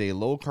Bread is a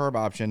low-carb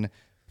option,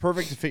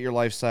 perfect to fit your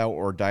lifestyle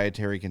or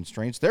dietary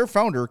constraints. Their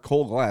founder,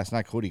 Cole Glass,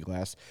 not Cody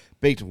Glass,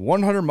 baked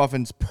 100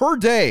 muffins per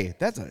day.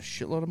 That's a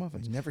shitload of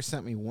muffins. He never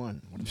sent me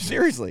one.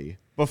 Seriously.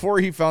 Before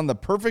he found the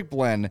perfect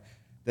blend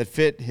that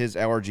fit his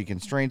allergy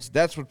constraints,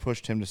 that's what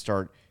pushed him to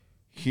start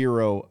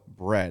Hero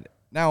Bread.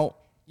 Now,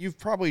 you've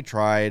probably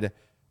tried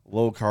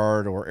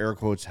low-carb or air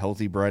quotes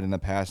healthy bread in the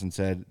past and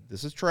said,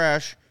 this is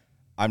trash.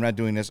 I'm not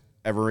doing this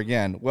ever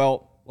again.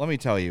 Well, let me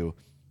tell you,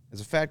 as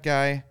a fat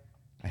guy,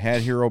 I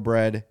had Hero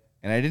Bread,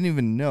 and I didn't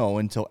even know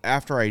until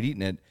after I'd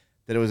eaten it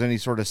that it was any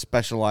sort of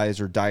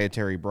specialized or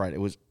dietary bread. It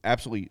was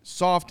absolutely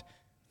soft,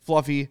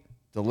 fluffy,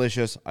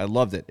 delicious. I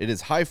loved it. It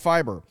is high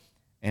fiber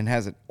and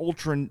has an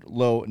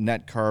ultra-low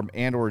net carb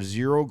and or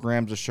 0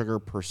 grams of sugar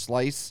per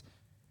slice.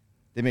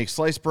 They make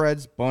sliced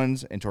breads,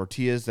 buns, and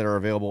tortillas that are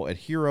available at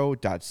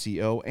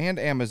hero.co and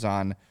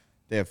Amazon.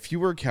 They have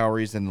fewer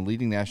calories than the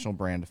leading national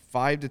brand,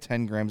 5 to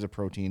 10 grams of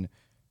protein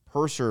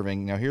per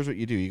serving. Now, here's what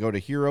you do. You go to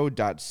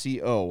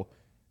hero.co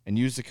and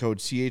use the code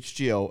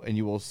CHGO, and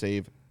you will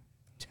save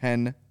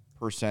 10%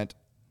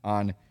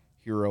 on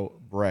Hero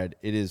Bread.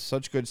 It is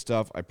such good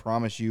stuff. I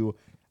promise you,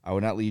 I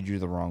would not lead you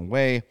the wrong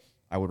way.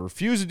 I would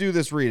refuse to do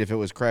this read if it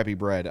was crappy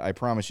bread. I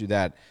promise you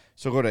that.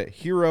 So go to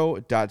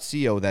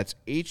hero.co, that's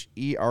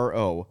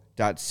hero.co,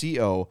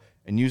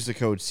 and use the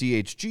code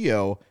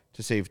CHGO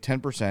to save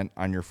 10%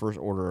 on your first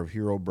order of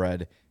Hero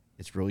Bread.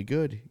 It's really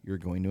good. You're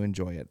going to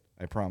enjoy it.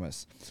 I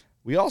promise.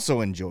 We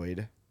also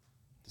enjoyed,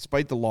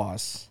 despite the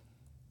loss,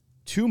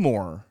 2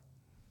 more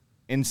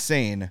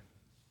insane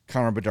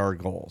Connor Bedard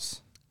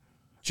goals.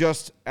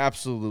 Just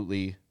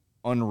absolutely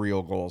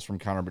unreal goals from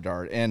Connor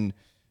Bedard. And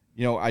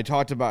I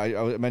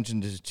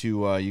mentioned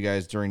to you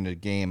guys during the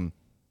game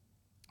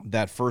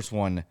that first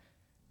one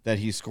that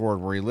he scored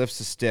where he lifts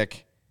the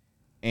stick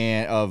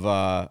and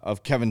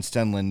of Kevin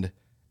Stenlund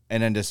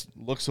and then just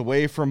looks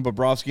away from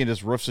Bobrovsky and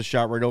just roofs a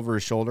shot right over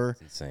his shoulder.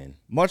 That's insane.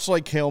 Much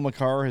like Cale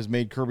Makar has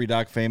made Kirby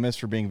Doc famous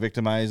for being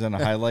victimized on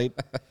a highlight,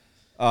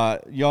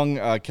 young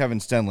Kevin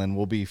Stenlund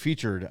will be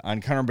featured on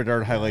Connor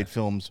Bedard highlight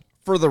films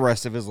for the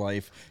rest of his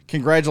life.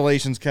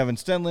 Congratulations, Kevin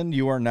Stenlund.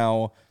 You are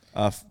now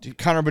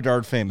Connor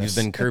Bedard famous.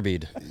 He's been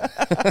Kirby'd.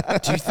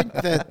 Do you think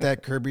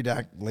that Kirby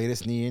Doc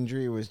latest knee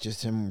injury was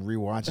just him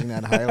rewatching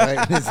that highlight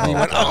and his knee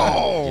went,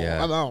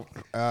 yeah. I'm out.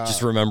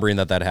 Just remembering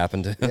that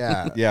happened to him.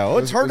 Yeah. Yeah, well,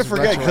 it's hard to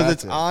forget because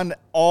it's on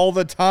all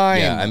the time.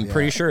 Yeah, I'm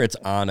pretty sure it's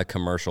on a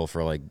commercial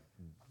for like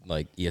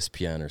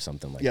ESPN or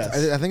something like Yes.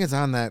 that. I think it's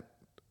on that.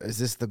 Is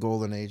this the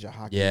golden age of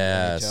hockey?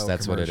 Yes, NHL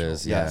that's what it commercial?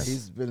 is, yes.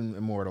 He's been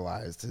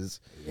immortalized.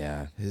 His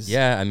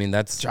I mean,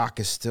 that's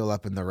jock is still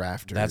up in the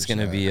rafters. That's going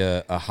to be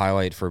a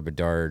highlight for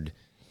Bedard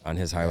on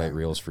his highlight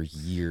reels for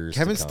years.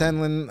 Kevin to come.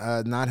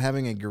 Stenlund not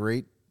having a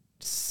great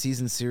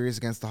season series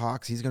against the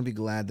Hawks. He's going to be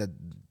glad that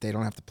they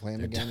don't have to play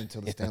him again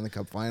until the Stanley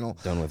Cup final.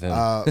 Done with him.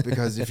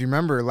 Because if you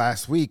remember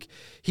last week,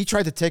 he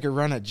tried to take a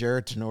run at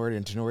Jared Tenorti,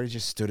 and Tenorti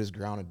just stood his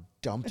ground and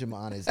dumped him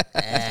on his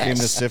ass. Gave him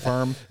the stiff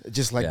arm.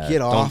 Just like,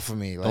 get off of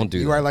me. Like, don't do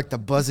you that. are like the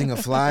buzzing of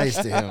flies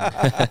to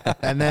him.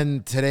 And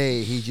then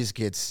today he just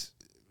gets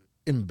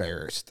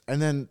embarrassed.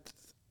 And then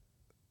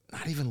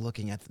not even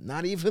looking at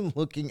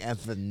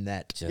the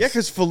net. Yeah,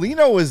 because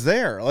Foligno was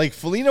there. Like,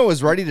 Foligno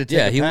was ready to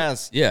take a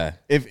pass. Yeah.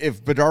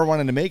 If Bedard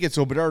wanted to make it,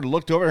 so Bedard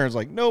looked over and was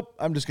like, nope,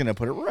 I'm just going to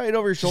put it right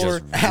over your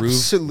shoulder.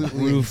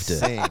 Absolutely roofed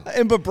it. insane.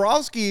 And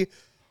Bobrovsky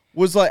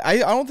was like, I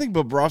don't think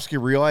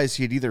Bobrovsky realized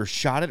he had either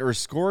shot it or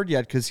scored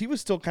yet because he was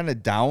still kind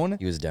of down.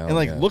 He was down, And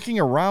like yeah. looking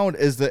around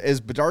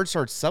as Bedard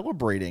starts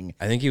celebrating.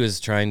 I think he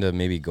was trying to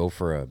maybe go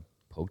for a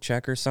poke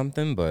check or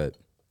something, but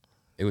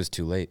it was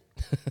too late.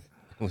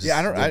 He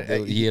had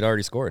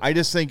already scored. I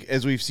just think,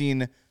 as we've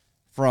seen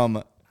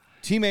from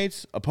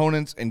teammates,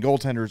 opponents, and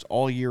goaltenders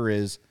all year,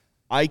 is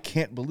I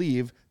can't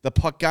believe the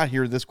puck got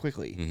here this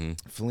quickly. Mm-hmm.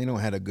 Foligno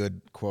had a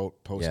good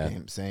quote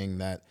post-game saying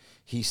that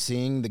he's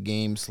seeing the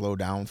game slow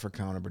down for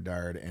Connor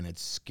Bedard, and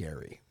it's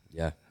scary.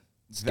 Yeah.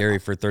 Scary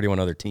for 31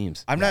 other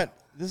teams.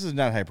 This is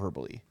not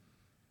hyperbole.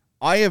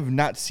 I have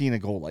not seen a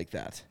goal like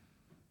that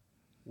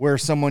where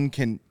someone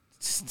can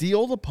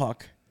steal the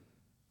puck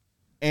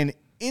and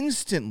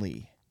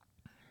instantly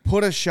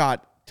put a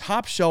shot,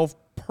 top shelf,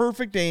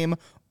 perfect aim,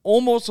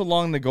 almost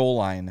along the goal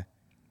line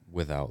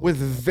with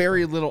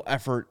very little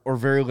effort or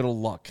very little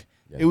luck.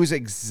 Yeah. It was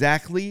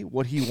exactly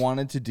what he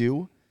wanted to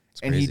do,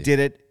 and he did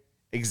it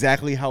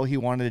exactly how he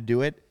wanted to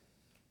do it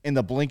in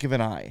the blink of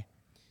an eye.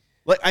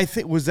 Like, I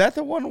think, was that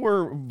the one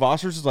where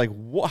Vossers is like,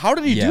 how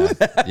did he do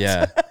that?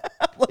 Yeah.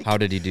 Like, how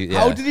did he do that?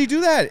 How did he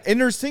do that?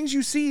 And there's things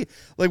you see,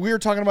 like we were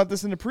talking about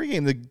this in the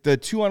pregame, the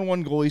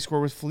 2-on-1 goal he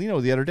scored with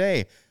Foligno the other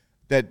day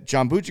that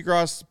John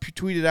Buccigross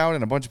tweeted out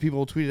and a bunch of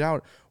people tweeted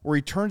out, where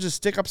he turns his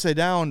stick upside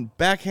down,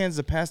 backhands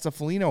the pass to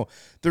Foligno.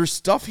 There's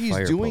stuff he's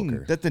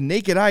doing that the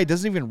naked eye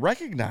doesn't even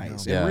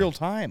recognize in real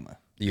time.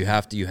 You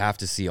have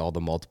to see all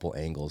the multiple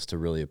angles to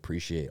really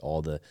appreciate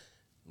all the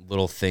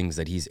little things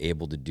that he's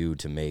able to do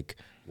to make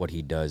what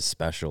he does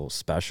special.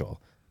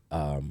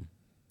 And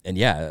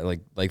yeah,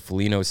 like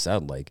Foligno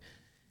said, like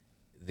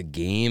the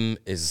game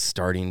is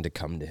starting to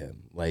come to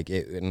him. Like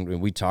and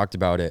we talked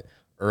about it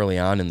early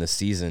on in the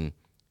season,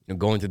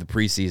 going through the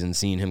preseason,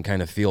 seeing him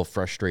kind of feel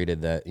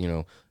frustrated that,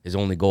 his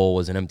only goal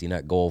was an empty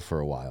net goal for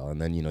a while. And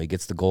then, he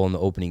gets the goal in the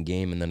opening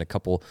game, and then a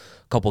couple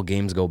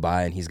games go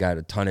by and he's got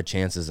a ton of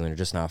chances and they're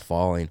just not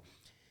falling.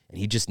 And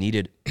he just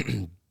needed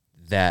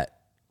that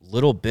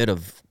little bit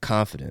of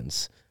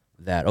confidence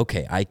that,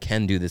 okay, I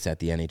can do this at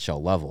the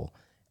NHL level.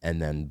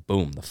 And then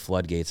boom, the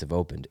floodgates have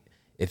opened.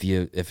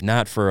 If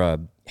not for a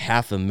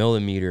 0.5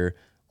 millimeter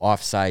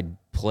offside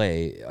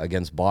play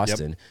against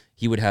Boston,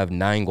 he would have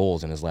 9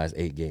 goals in his last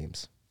 8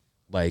 games.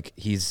 Like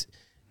he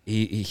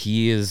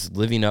is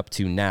living up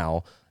to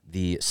now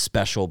the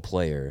special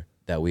player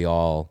that we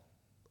all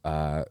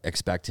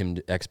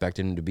expected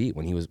him to be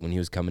when he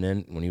was coming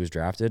in, when he was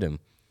drafted, and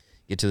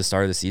get to the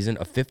start of the season,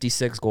 a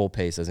 56 goal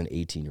pace as an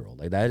 18-year-old.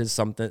 Like that is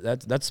something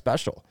that's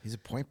special. He's a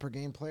point per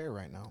game player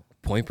right now.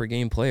 Point per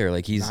game player.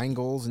 Like he's 9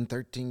 goals in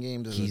 13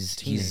 games as a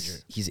teenager.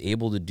 He's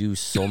able to do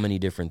so many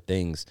different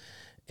things.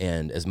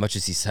 And as much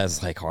as he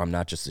says, like, I'm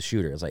not just a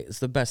shooter, it's like it's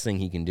the best thing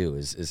he can do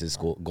is his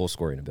goal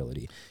scoring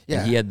ability. Yeah.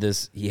 And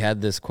he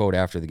had this quote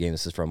after the game.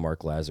 This is from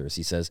Mark Lazarus.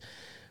 He says,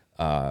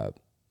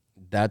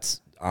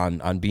 that's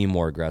on being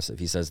more aggressive.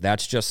 He says,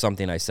 that's just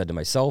something I said to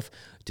myself,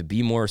 to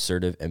be more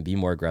assertive and be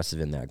more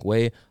aggressive in that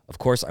way. Of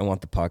course, I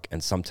want the puck,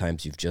 and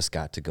sometimes you've just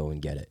got to go and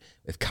get it.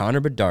 If Connor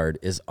Bedard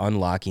is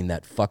unlocking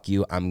that fuck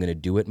you, I'm going to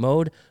do it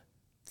mode,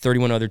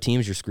 31 other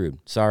teams, you're screwed.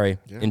 Sorry.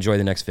 Yeah. Enjoy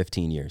the next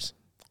 15 years.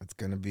 It's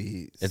going to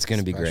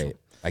be great.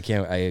 I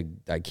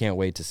can't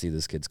wait to see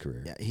this kid's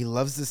career. Yeah, he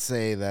loves to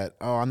say that,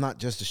 I'm not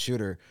just a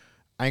shooter.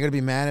 I ain't going to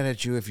be mad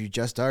at you if you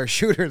just are a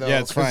shooter, though. Yeah,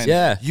 it's fine.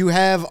 Yeah. You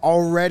have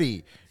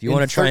already. If you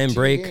want to try and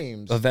break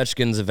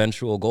Ovechkin's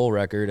eventual goal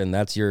record and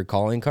that's your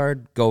calling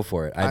card, go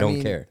for it. I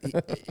don't care.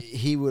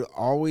 He would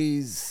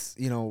always,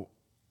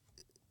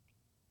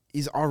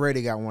 he's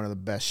already got one of the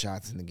best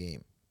shots in the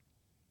game.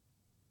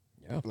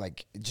 Yeah.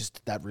 Like,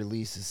 just that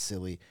release is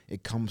silly.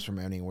 It comes from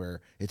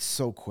anywhere. It's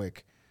so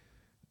quick.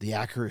 The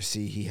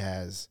accuracy he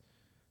has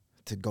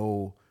to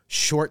go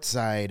short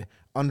side,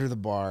 under the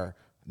bar,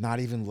 not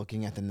even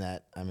looking at the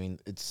net. I mean,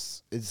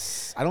 it's.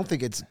 I don't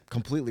think it's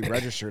completely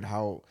registered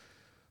how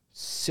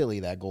silly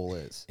that goal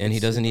is. And he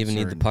It's doesn't even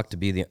need the absurd. puck to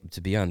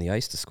be on the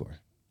ice to score.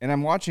 And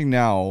I'm watching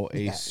now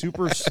a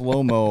super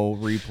slow-mo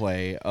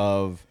replay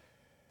of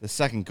the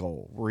second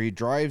goal where he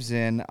drives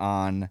in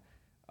on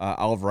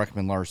Oliver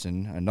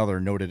Ekman-Larsson, another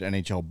noted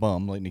NHL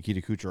bum like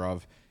Nikita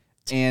Kucherov.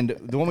 And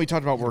the one we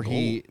talked about where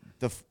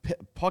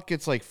puck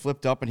gets like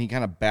flipped up and he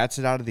kind of bats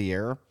it out of the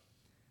air.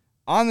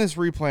 On this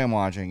replay I'm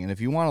watching, and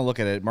if you want to look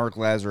at it, Mark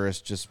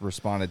Lazarus just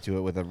responded to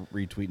it with a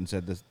retweet and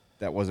said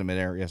that wasn't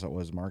midair. Yes, it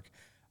was, Mark.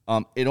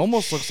 It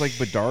almost looks like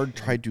Bedard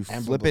tried to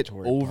flip it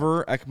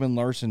over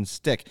Ekman-Larsson's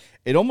stick.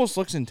 It almost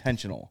looks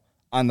intentional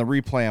on the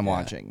replay I'm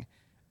watching,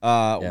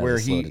 where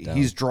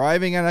he's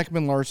driving on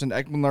Ekman-Larsson.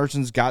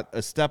 Ekman-Larsson's got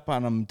a step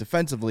on him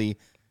defensively.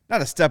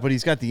 Not a step, but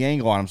he's got the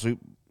angle on him. So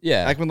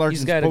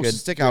Ekman-Larsson's supposed to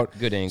stick out.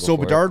 Good angle. So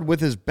Bedard,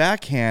 with his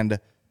backhand,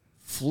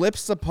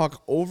 flips the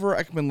puck over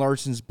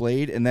Ekman-Larsson's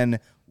blade, and then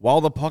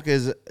while the puck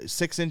is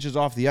 6 inches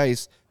off the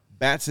ice,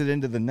 bats it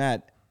into the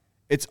net.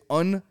 It's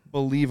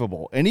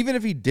unbelievable. And even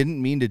if he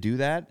didn't mean to do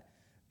that,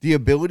 the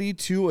ability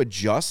to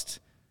adjust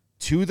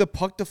to the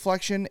puck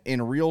deflection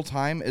in real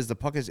time as the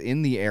puck is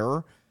in the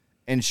air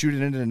and shoot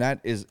it into the net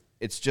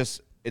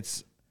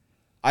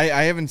I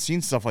haven't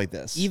seen stuff like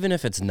this. Even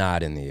if it's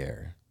not in the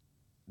air,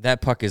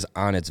 that puck is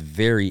on its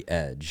very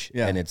edge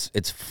and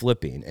it's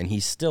flipping, and he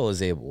still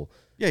is able.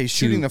 Yeah, he's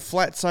shooting the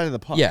flat side of the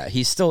puck. Yeah,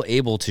 he's still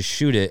able to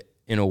shoot it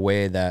in a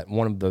way that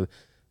one of the,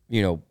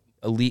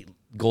 elite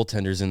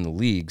goaltenders in the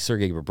league,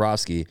 Sergei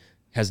Bobrovsky,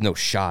 has no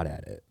shot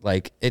at it.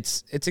 Like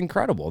it's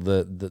incredible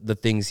the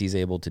things he's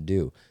able to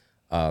do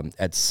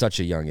at such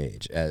a young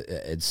age.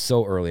 It's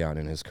so early on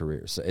in his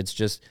career. So it's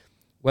just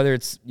whether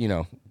it's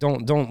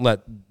don't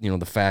let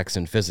the facts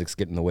and physics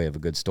get in the way of a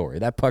good story.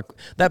 That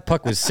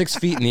puck was 6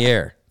 feet in the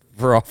air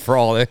for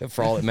all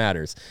it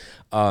matters.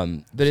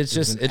 But it's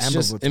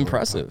just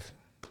impressive.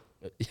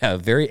 Yeah,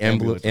 very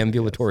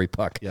ambulatory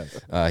puck. Yes.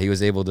 He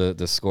was able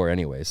to score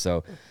anyway.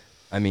 So,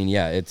 I mean,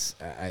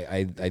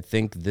 I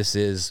think this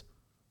is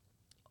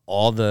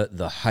all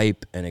the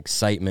hype and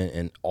excitement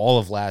and all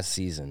of last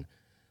season.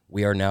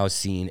 We are now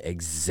seeing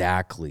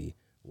exactly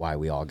why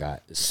we all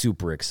got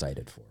super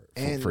excited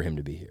for him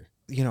to be here.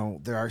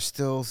 There are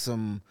still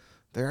some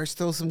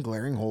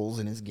glaring holes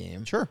in his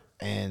game. Sure.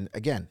 And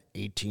again,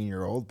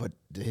 18-year-old, but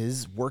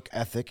his work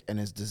ethic and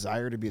his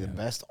desire to be the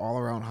best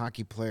all-around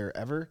hockey player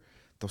ever,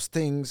 those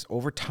things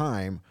over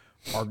time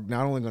are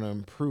not only going to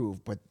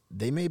improve, but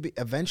they may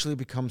eventually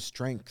become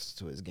strengths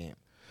to his game.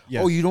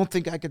 Yes. Oh, you don't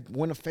think I could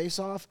win a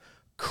face-off?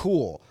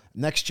 Cool.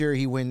 Next year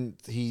he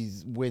wins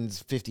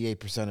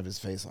 58% of his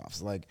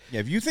face-offs.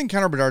 If you think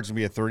Connor Bedard's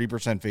going to be a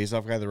 30%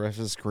 face-off guy the rest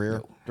of his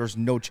career, there's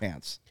no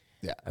chance.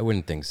 Yeah. I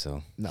wouldn't think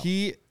so. No.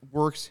 He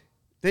works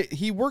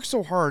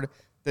so hard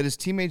that his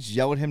teammates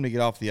yell at him to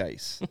get off the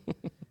ice.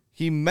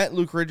 He met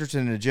Luke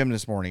Richardson in a gym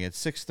this morning at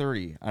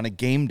 6:30 on a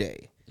game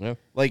day. Yeah.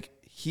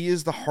 He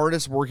is the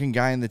hardest working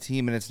guy in the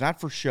team, and it's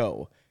not for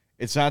show.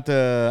 It's not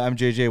I'm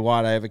JJ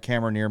Watt, I have a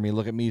camera near me,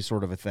 look at me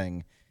sort of a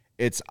thing.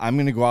 It's I'm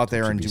going to go out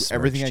there and do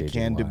everything I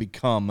can to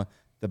become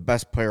the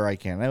best player I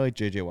can. I like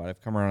JJ Watt.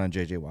 I've come around on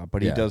JJ Watt,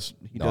 but he does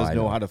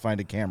know how to find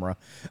a camera.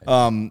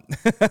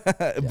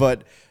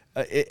 But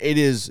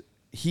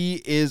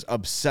he is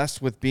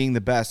obsessed with being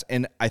the best.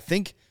 And I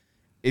think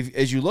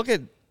as you look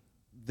at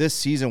this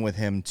season with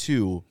him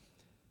too,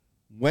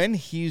 when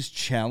he's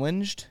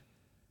challenged,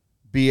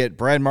 be it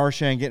Brad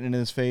Marchand getting in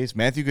his face,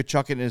 Matthew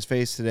Tkachuk getting in his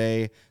face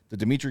today, the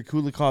Dmitry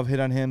Kulikov hit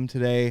on him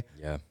today,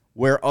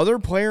 where other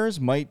players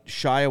might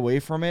shy away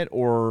from it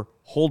or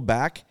hold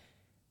back,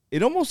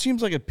 it almost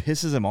seems like it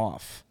pisses him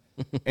off,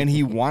 and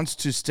he wants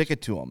to stick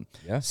it to him.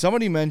 Yeah.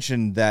 Somebody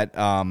mentioned that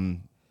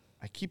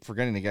I keep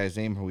forgetting the guy's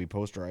name who we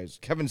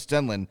posterized. Kevin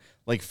Stenlin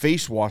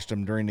face washed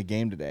him during the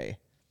game today,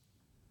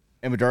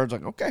 and Bedard's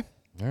like, okay,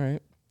 all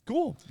right.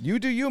 Cool. You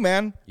do you,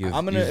 man. You've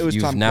Tom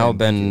now Quinn.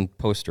 been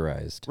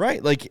posterized.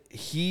 Right.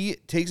 He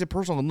takes it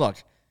personal. And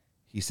look,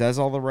 he says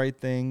all the right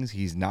things.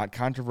 He's not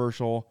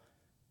controversial.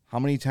 How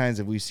many times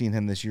have we seen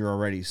him this year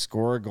already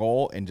score a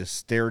goal and just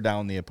stare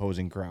down the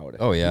opposing crowd?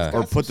 Oh, yeah.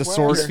 Or put the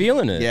sword. He's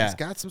feeling it. Yeah. He's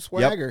got some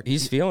swagger. Yep.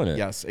 He's feeling it.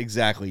 Yes,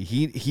 exactly.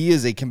 He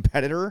is a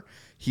competitor.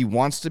 He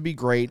wants to be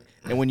great.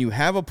 And when you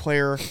have a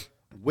player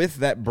with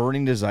that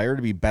burning desire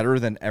to be better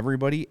than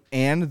everybody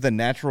and the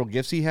natural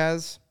gifts he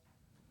has,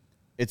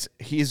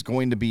 he's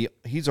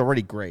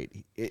already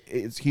great.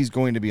 He's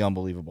going to be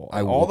unbelievable.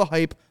 All the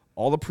hype,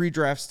 all the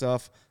pre-draft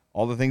stuff,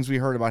 all the things we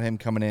heard about him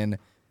coming in,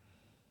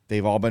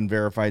 they've all been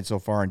verified so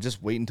far. And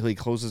just wait until he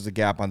closes the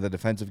gap on the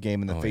defensive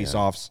game and the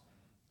face-offs.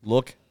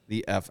 Look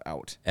the F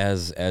out.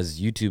 As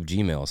YouTube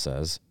Gmail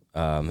says,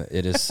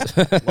 it is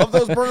love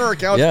those burner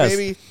accounts,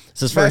 baby.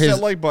 Smash that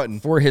like button.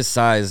 For his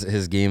size,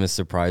 his game is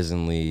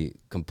surprisingly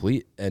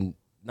complete, and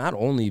not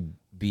only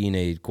being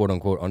a quote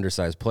unquote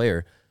undersized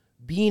player,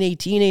 being a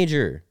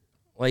teenager.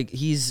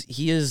 He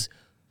is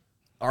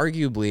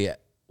arguably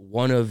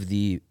one of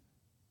the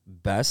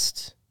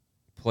best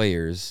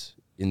players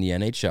in the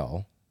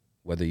NHL,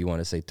 whether you want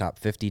to say top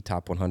 50,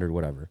 top 100,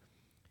 whatever.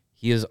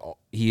 He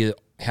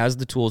has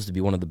the tools to be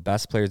one of the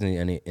best players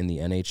in the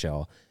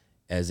NHL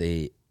as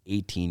a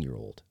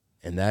 18-year-old.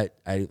 And that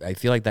I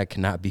feel like that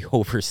cannot be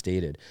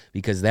overstated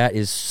because that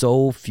is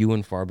so few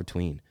and far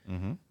between.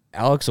 Mm-hmm.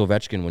 Alex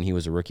Ovechkin, when he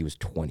was a rookie, was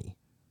 20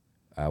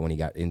 when he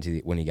got into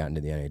the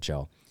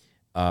NHL.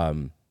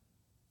 Connor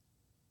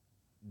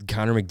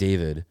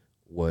McDavid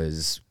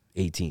was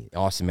 18.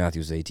 Austin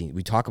Matthews was 18.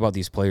 We talk about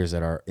these players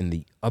that are in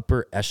the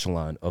upper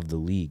echelon of the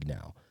league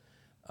now.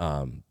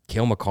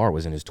 Cale Makar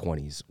was in his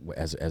 20s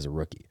as a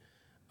rookie.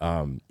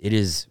 It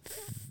is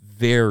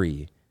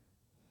very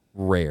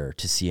rare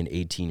to see an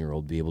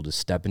 18-year-old be able to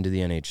step into the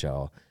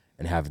NHL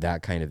and have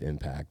that kind of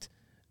impact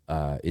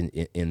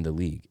in the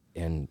league,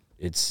 and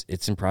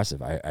it's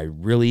impressive. I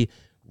really,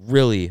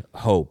 really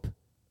hope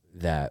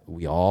that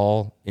we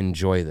all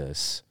enjoy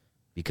this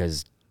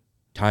because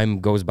time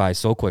goes by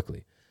so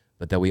quickly,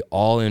 but that we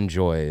all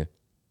enjoy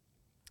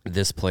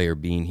this player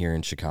being here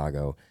in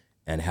Chicago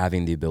and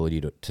having the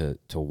ability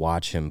to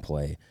watch him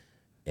play.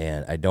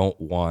 And I don't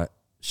want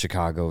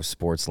Chicago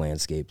sports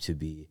landscape to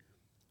be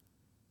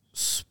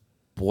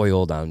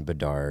spoiled on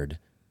Bedard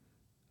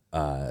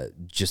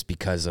just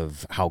because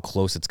of how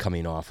close it's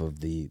coming off of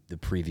the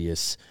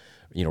previous,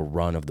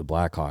 run of the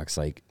Blackhawks.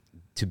 Like,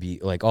 to be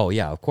like, oh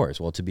yeah, of course.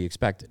 Well, to be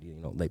expected,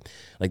 like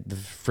the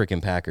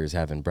freaking Packers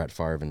having Brett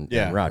Favre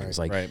and Rodgers.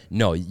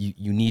 No,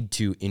 you need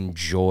to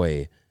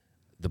enjoy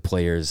the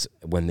players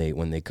when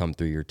they come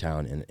through your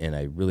town. And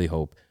I really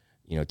hope,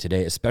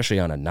 today, especially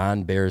on a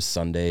non-Bears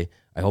Sunday,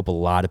 I hope a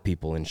lot of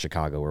people in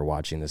Chicago are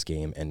watching this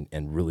game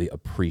and really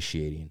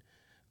appreciating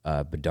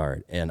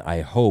Bedard. And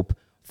I hope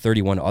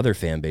 31 other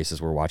fan bases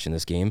were watching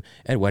this game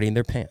and wetting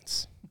their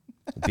pants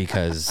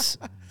because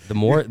the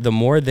more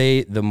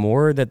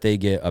that they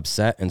get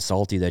upset and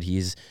salty that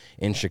he's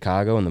in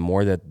Chicago, and the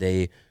more that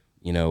they,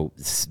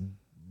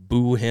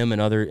 boo him in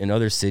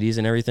other cities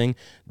and everything,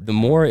 the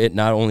more it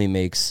not only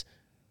makes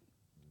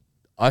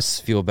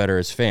us feel better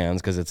as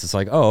fans because it's just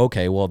like, oh,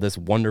 okay, well, this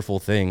wonderful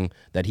thing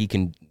that he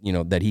can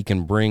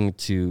bring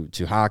to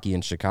hockey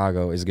in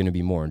Chicago is going to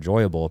be more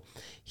enjoyable.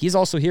 He's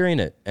also hearing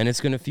it, and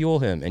it's going to fuel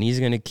him, and he's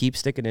going to keep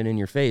sticking it in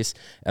your face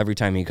every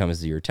time he comes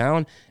to your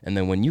town. And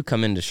then when you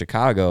come into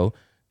Chicago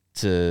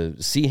to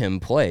see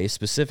him play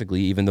specifically,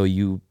 even though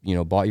you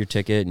bought your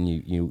ticket and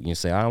you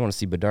say, I want to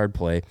see Bedard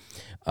play,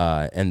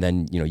 and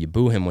then you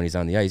boo him when he's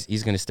on the ice,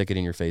 he's going to stick it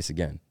in your face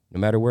again, no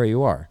matter where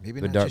you are.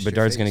 Maybe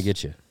Bedard's going to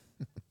get you.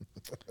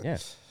 Yeah.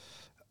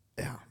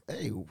 Yeah.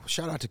 Hey,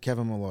 shout out to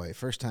Kevin Malloy,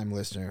 first-time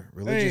listener,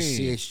 religious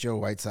CHGO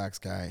White Sox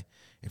guy,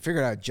 and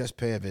figured out just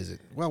pay a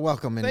visit. Well,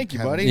 welcome in. Thank you,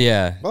 Kevin. buddy.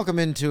 Yeah. Welcome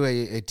into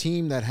a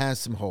team that has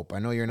some hope. I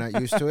know you're not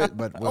used to it,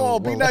 but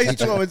be nice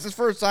to him. It's his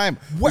first time.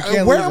 Where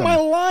am I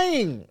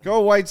lying?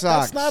 Go White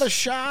Sox. That's not a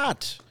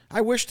shot.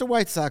 I wish the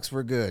White Sox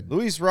were good.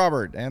 Luis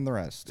Robert and the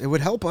rest. It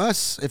would help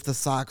us if the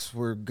Sox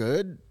were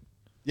good.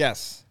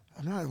 Yes.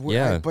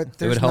 But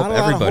there's would help not a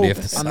lot everybody of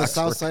if hope the on the Sox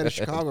south were side of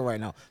Chicago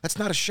right now. That's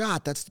not a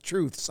shot. That's the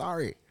truth.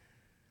 Sorry.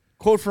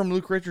 Quote from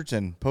Luke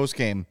Richardson,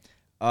 postgame.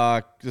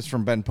 This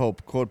from Ben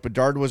Pope. Quote,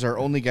 Bedard was our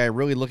only guy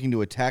really looking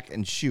to attack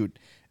and shoot,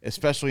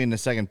 especially in the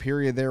second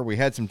period there. We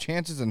had some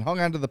chances and hung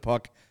onto the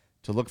puck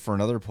to look for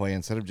another play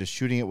instead of just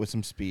shooting it with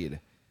some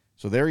speed.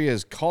 So there he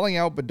is, calling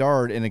out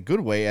Bedard in a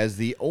good way as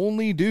the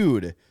only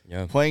dude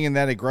playing in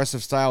that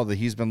aggressive style that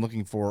he's been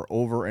looking for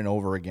over and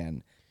over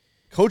again.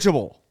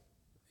 Coachable.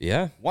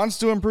 Yeah. Wants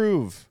to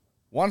improve.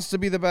 Wants to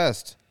be the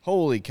best.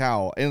 Holy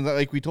cow. And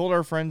like we told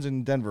our friends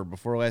in Denver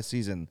before last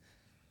season,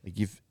 like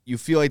you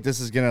feel like this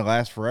is going to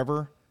last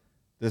forever,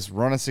 this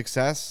run of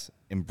success,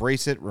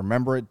 embrace it,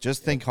 remember it.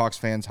 Just think, Hawks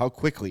fans, how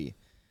quickly,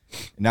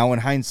 now in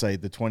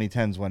hindsight, the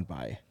 2010s went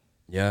by.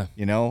 Yeah.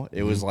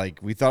 It was like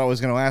we thought it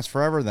was going to last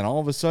forever. Then all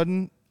of a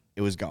sudden,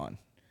 it was gone.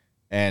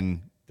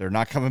 And they're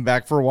not coming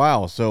back for a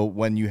while. So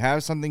when you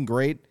have something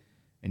great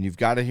and you've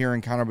got it here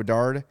in Connor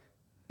Bedard,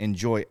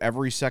 enjoy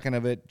every second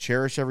of it,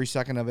 cherish every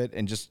second of it,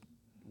 and just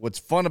what's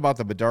fun about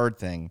the Bedard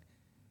thing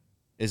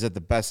is that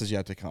the best is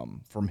yet to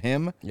come. From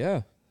him,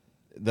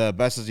 the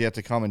best is yet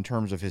to come in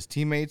terms of his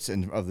teammates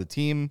and of the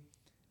team.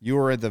 You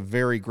are at the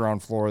very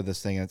ground floor of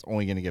this thing, and it's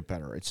only going to get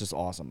better. It's just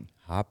awesome.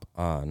 Hop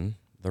on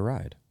the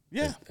ride.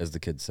 Yeah. As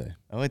the kids say.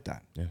 I like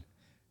that. Yeah.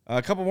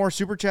 A couple more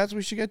super chats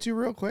we should get to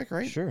real quick,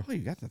 right? Sure. Oh, you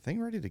got the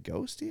thing ready to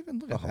go, Steven?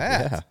 Look at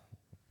that. Yeah.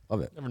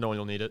 Love it. Never know when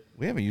you'll need it.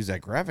 We haven't used that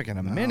graphic in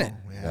a minute.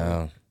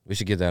 We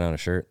should get that on a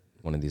shirt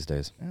one of these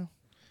days. Yeah.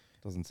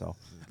 Doesn't sell.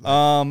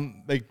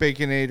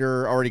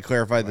 McBaconator already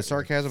clarified the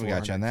sarcasm. We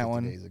got you on that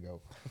one. Days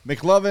ago.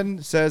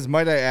 McLovin says,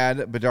 might I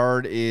add,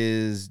 Bedard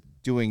is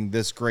doing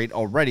this great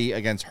already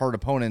against hard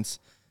opponents.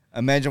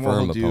 Imagine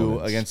what he'll do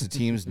against the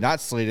teams not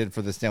slated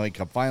for the Stanley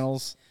Cup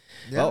Finals.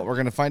 Yeah. Well, we're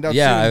going to find out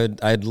soon.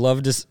 I'd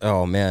love to.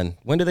 Oh, man.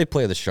 When do they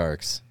play the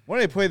Sharks? When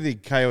do they play the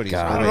Coyotes?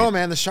 I don't know,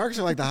 man. The Sharks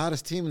are like the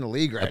hottest team in the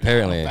league right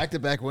Apparently. now.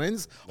 Back-to-back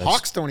wins.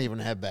 Hawks don't even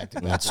have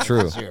back-to-back. That's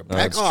true.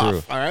 Back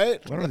off, all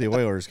right? When are the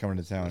Oilers coming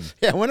to town?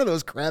 Yeah, one of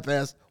those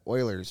crap-ass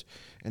Oilers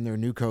and their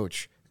new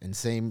coach. and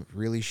same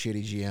really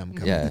shitty GM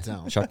coming Yeah, to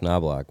town. Chuck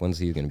Knobloch. When's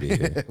he going to be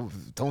here?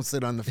 Don't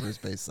sit on the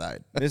first base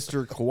side.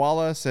 Mr.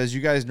 Koala says,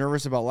 "You guys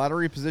nervous about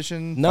lottery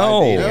position?"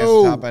 No. 5 against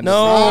the top end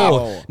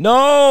of the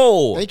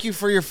No. Thank you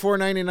for your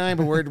 $4.99,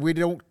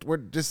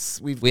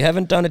 but We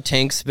haven't done a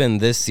tank spin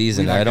this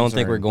season. I don't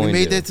think we're going we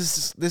made to.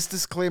 this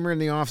disclaimer in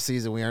the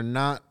offseason. We are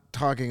not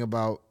talking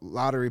about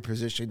lottery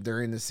position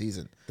during the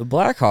season. The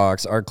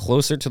Blackhawks are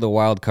closer to the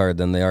wild card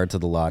than they are to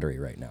the lottery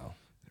right now.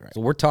 Right.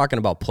 So we're talking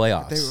about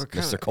playoffs, They were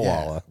kinda- Mr.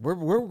 Koala. Yeah,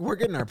 we're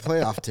getting our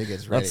playoff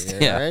tickets ready.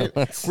 Yeah,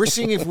 Right? We're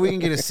seeing if we can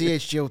get a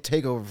CHGO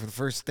takeover for the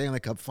first Stanley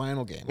Cup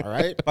final game. All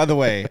right. By the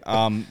way,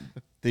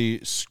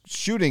 the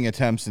shooting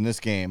attempts in this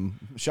game,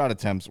 shot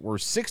attempts, were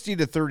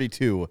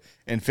 60-32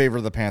 in favor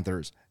of the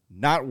Panthers.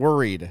 Not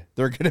worried.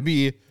 They're going to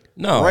be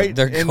right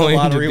they're in going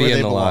the lottery to be where in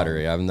they the belong.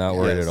 lottery. I'm not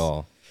worried Yes. at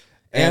all.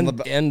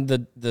 And And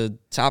the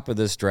top of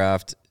this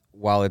draft,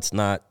 while it's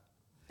not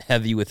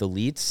heavy with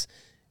elites,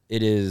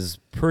 it is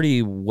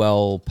pretty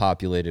well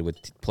populated with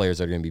players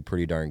that are going to be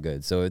pretty darn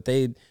good. So if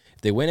they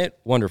win it,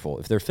 wonderful.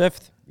 If they're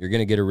fifth, you're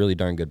going to get a really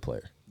darn good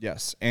player.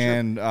 Yes,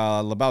 and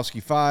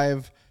Lebowski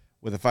 5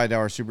 with a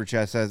 $5 super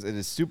chat says, "Is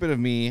it stupid of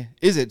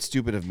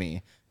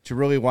me to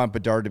really want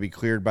Bedard to be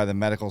cleared by the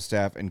medical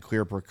staff and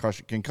clear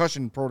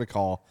concussion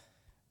protocol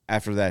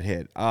after that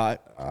hit?" He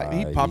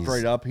popped He's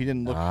right up. He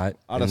didn't look Not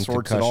out in of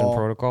sorts at concussion all.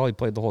 protocol. He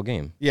played the whole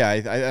game. Yeah,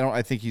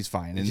 I think he's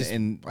fine.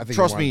 And I think he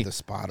trust wanted me, the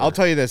spotter. I'll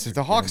tell you this: if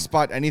the Hawks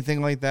spot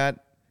anything like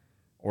that,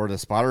 or the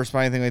spotter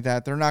spot anything like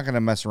that, they're not going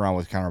to mess around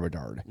with Connor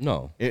Bedard.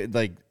 No.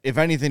 If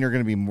anything, they're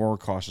going to be more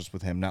cautious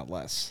with him, not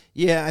less.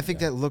 Yeah, I think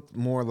that looked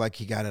more like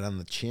he got it on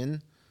the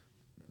chin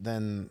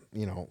than,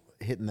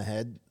 hitting the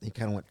head. He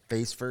kind of went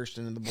face first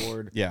into the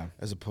board. Yeah.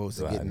 As opposed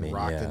to Well, I getting mean,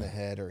 rocked yeah. in the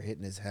head or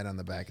hitting his head on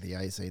the back of the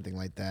ice, anything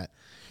like that.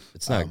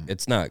 It's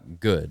not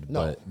good.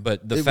 No.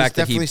 But the It was fact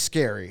that definitely he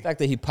scary. the fact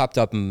that he popped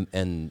up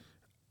and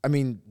I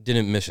mean,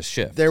 didn't miss a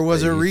shift. there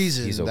was a He's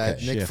reason okay.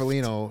 that Nick Shift.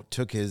 Foligno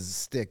took his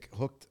stick,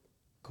 hooked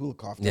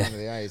Kulikov down to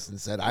the ice, and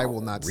said, "I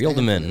will not Reeled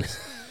stand him for in. this."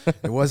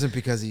 It wasn't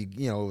because it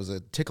was a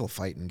tickle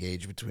fight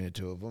engaged between the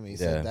two of them. He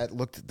said Yeah.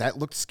 that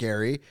looked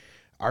scary.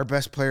 Our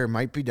best player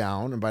might be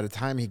down, and by the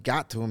time he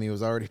got to him, he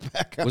was already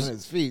back on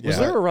his feet. Was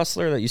there a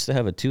wrestler that used to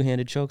have a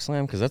two-handed choke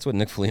slam? Because that's what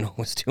Nick Foligno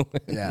was doing.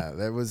 Yeah,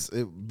 that was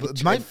it.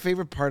 But my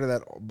favorite part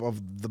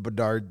of the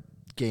Bedard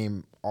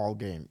game, all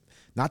game,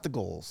 not the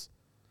goals.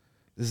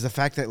 This is the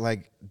fact that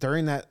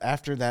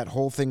after that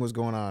whole thing was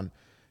going on,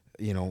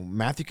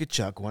 Matthew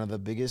Tkachuk, one of the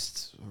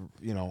biggest,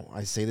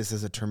 I say this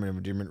as a term of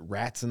endearment,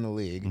 rats in the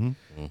league,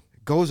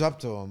 goes up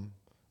to him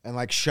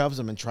and shoves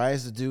him and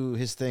tries to do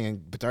his thing,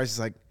 and Bedard's just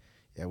like,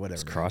 yeah, whatever.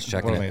 Just man.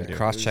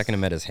 cross-checking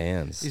him at his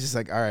hands. He's just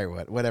like, all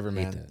right, whatever,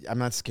 man. I'm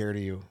not scared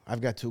of you.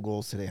 I've got 2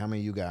 goals today. How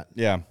many you got?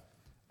 Yeah.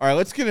 All right,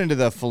 let's get into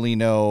the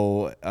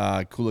Foligno,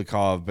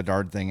 Kulikov,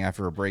 Bedard thing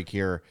after a break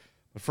here.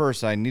 But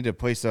first, I need to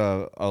place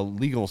a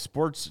legal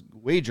sports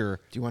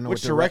wager. Do you want to know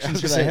which what direction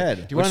should I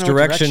head? Do you wanna Which know what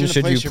direction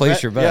should you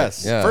place your bet?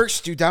 Yes. Yeah.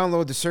 First, you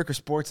download the Circa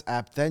Sports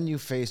app. Then you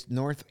face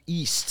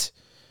northeast.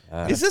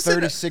 Is this a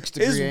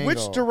 36-degree angle.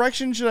 which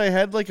direction should I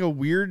head? Like a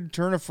weird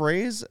turn of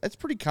phrase? That's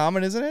pretty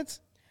common, isn't it?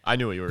 I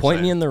knew what you were Point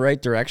saying. me in the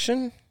right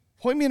direction?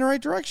 Point me in the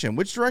right direction.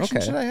 Which direction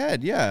Okay. should I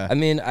head? Yeah, I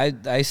mean,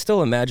 I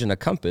still imagine a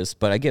compass,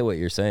 but I get what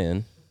you're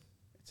saying.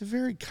 it's a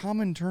very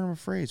common turn of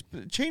phrase.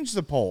 But change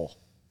the poll.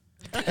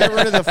 Get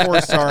rid of the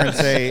 4-star and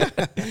say,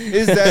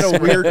 is that a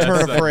weird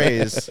turn of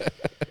phrase?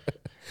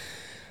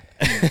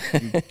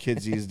 You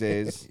kids these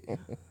days.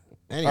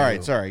 Anywho. All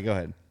right, sorry. Go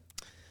ahead.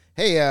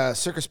 Hey,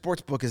 Circa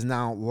Sportsbook is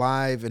now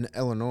live in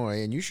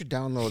Illinois, and you should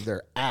download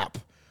their app.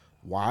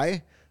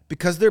 Why?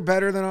 Because they're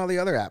better than all the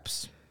other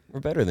apps. We're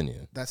better than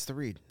you. That's the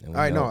read. And All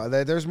we right, know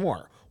no, there's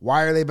more.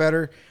 Why are they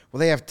better? Well,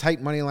 they have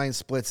tight money line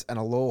splits and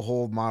a low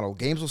hold model.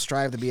 Games will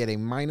strive to be at a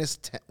minus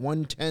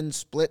 110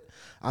 split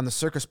on the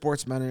Circa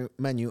Sports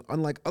menu,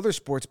 unlike other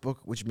sportsbook,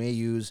 which may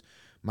use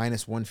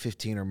minus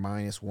 115 or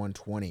minus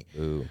 120.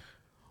 Ooh.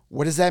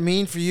 What does that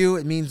mean for you?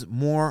 It means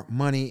more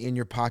money in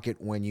your pocket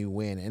when you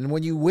win. And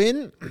when you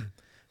win,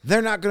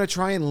 they're not going to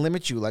try and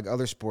limit you like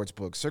other sports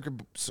books. Circa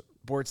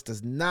Sports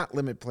does not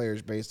limit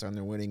players based on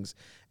their winnings.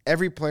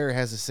 Every player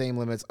has the same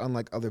limits,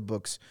 unlike other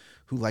books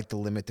who like to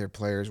limit their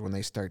players when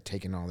they start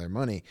taking all their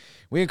money.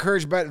 They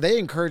encourage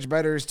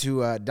bettors to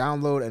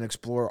download and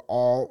explore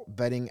all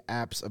betting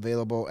apps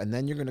available, and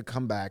then you're going to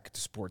come back to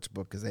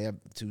Sportsbook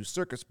to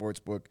Circa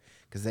Sportsbook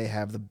because they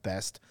have the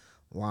best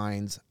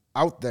lines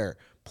out there.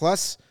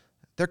 Plus,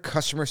 their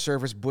customer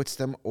service puts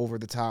them over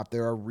the top.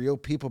 There are real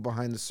people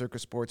behind the Circa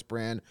Sports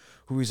brand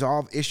who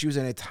resolve issues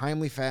in a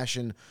timely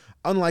fashion,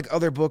 unlike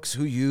other books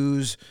who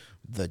use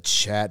the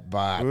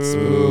chatbots.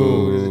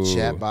 Ooh, the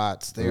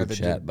chatbots. They are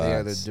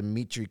the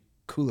Dmitry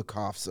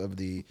Kulikovs of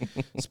the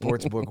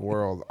sportsbook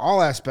world.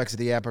 All aspects of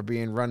the app are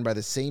being run by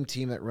the same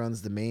team that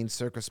runs the main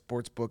Circa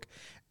Sportsbook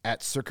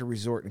at Circa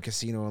Resort and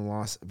Casino in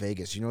Las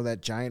Vegas. You know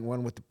that giant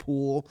one with the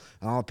pool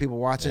and all the people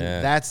watching?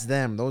 Yeah. That's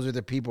them. Those are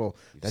the people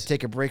that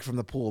take a break from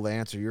the pool to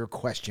answer your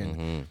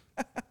question.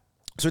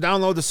 So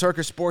download the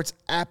Circa Sports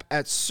app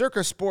at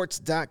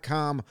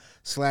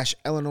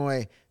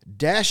circasports.com/Illinois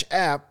Dash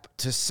app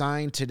to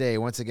sign today.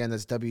 Once again,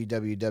 that's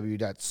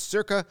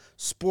www.circa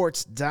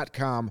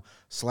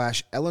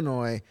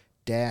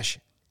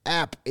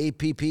sports.com/Illinois-app,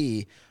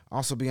 APP.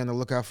 Also be on the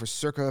lookout for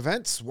Circa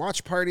events,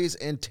 watch parties,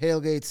 and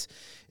tailgates.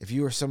 If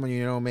you or someone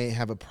you know may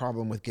have a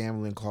problem with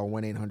gambling, call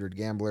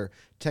 1-800-GAMBLER,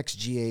 text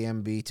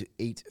GAMB to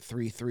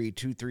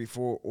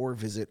 833-234, or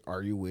visit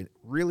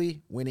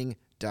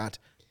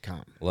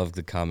areyoureallywinning.com. Love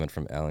the comment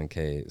from Alan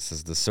K. It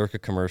says, the Circa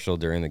commercial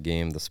during the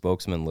game, the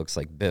spokesman looks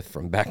like Biff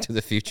from Back to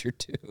the Future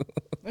 2.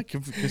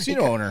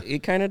 Casino owner. He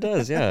kind of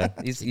does, yeah.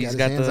 He's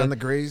got his hands on the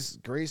Grays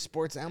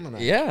Sports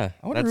Almanac. Yeah.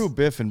 I wonder who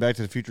Biff in Back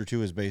to the Future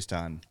 2 is based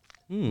on.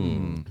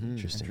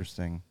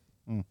 Interesting.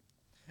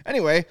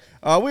 Anyway,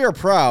 we are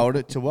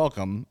proud to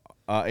welcome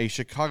a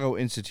Chicago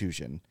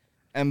institution,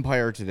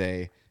 Empire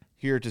Today,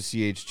 here to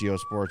CHGO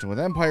Sports. And with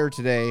Empire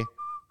Today,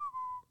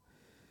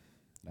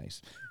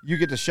 nice, you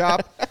get to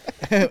shop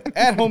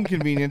at home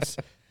convenience,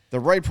 the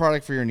right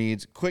product for your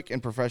needs, quick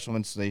and professional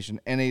installation,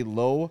 and a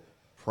low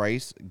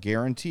price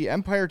guarantee.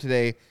 Empire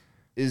Today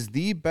is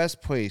the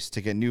best place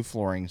to get new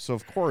flooring. So,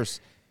 of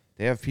course,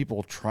 they have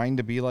people trying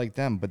to be like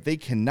them, but they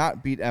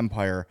cannot beat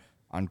Empire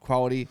on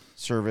quality,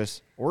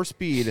 service, or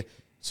speed.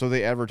 So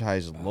they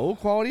advertise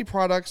low-quality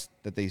products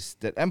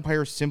that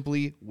Empire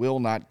simply will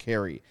not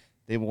carry.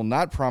 They will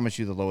not promise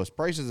you the lowest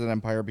prices at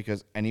Empire,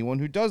 because anyone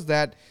who does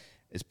that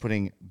is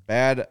putting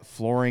bad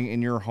flooring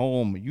in your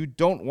home. You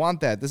don't want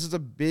that. This is a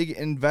big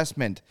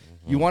investment.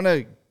 You want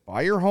to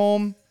buy your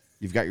home.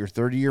 You've got your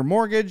 30-year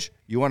mortgage.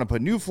 You want to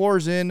put new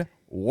floors in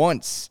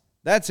once.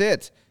 That's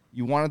it.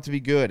 You want it to be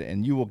good,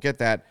 and you will get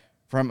that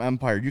from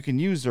Empire. You can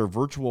use their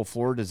virtual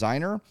floor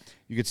designer.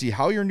 You can see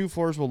how your new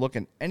floors will look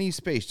in any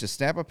space. Just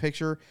snap a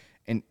picture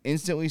and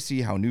instantly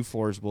see how new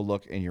floors will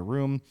look in your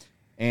room.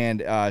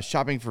 And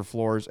shopping for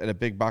floors at a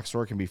big box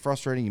store can be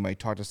frustrating. You might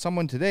talk to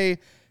someone today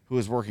who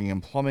was working in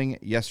plumbing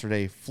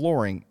yesterday.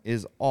 Flooring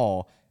is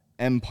all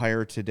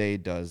Empire Today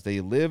does. They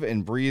live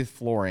and breathe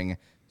flooring,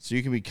 so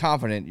you can be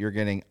confident you're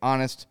getting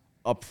honest,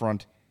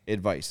 upfront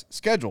advice.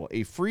 Schedule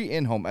a free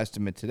in-home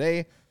estimate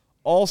today.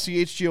 All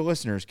CHGO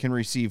listeners can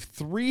receive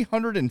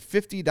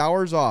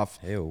 $350 off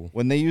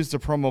when they use the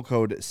promo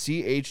code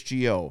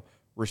CHGO.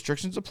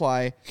 Restrictions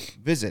apply.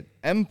 Visit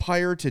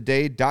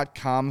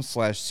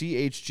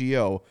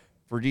empiretoday.com/CHGO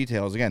for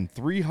details. Again,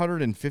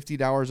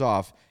 $350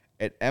 off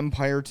at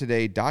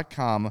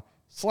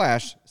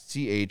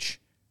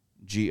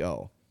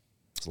empiretoday.com/CHGO.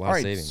 It's a lot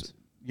of savings. So,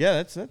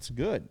 yeah, that's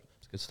good.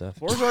 It's good stuff.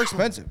 Floors are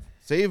expensive.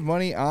 Save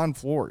money on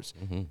floors.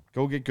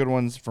 Go get good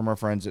ones from our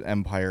friends at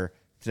Empire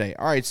Today.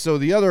 All right, so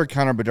the other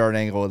Connor Bedard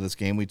angle of this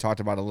game we talked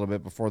about a little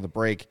bit before the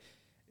break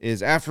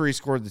is after he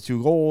scored the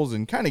 2 goals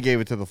and kind of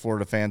gave it to the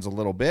Florida fans a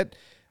little bit,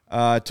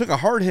 took a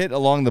hard hit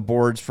along the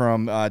boards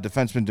from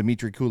defenseman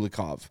Dmitry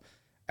Kulikov.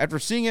 After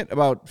seeing it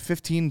about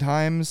 15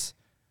 times,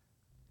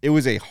 it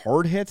was a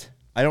hard hit.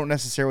 I don't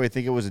necessarily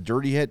think it was a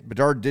dirty hit.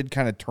 Bedard did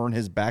kind of turn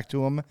his back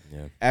to him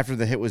after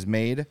the hit was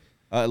made.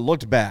 It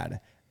looked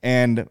bad.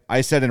 And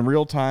I said in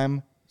real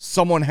time,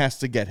 someone has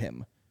to get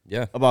him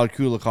about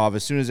Kulikov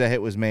as soon as that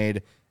hit was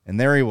made. And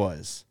there he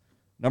was,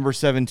 number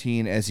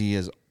 17, as he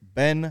has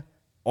been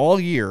all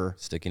year.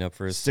 Sticking up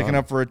for a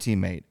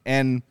teammate.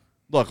 And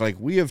look, like,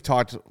 we have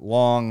talked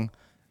long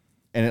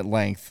and at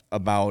length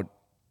about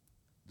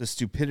the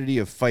stupidity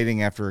of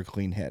fighting after a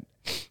clean hit.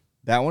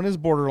 That one is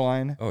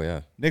borderline. Oh,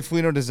 yeah. Nick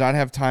Foligno does not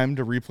have time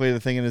to replay the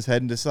thing in his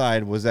head and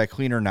decide, was that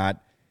clean or not?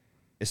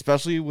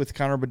 Especially with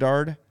Connor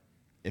Bedard.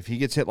 If he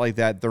gets hit like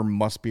that, there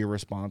must be a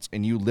response,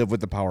 and you live with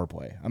the power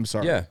play. I'm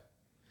sorry. Yeah.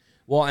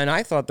 Well, and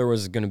I thought there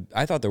was a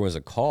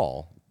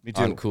call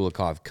on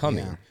Kulikov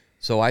coming. Yeah.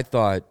 So I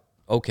thought,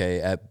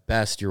 okay, at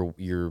best you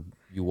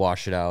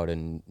wash it out,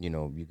 and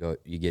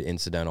you get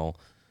incidental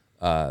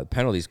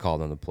penalties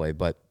called on the play.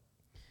 But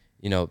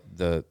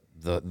the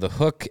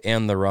hook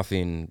and the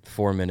roughing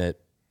 4-minute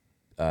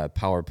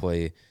power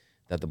play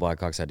that the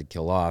Blackhawks had to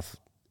kill off,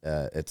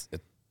 it's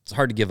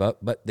hard to give up,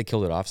 but they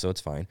killed it off, so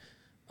it's fine.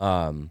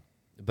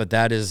 But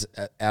that is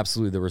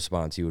absolutely the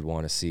response you would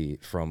want to see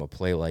from a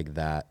play like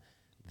that.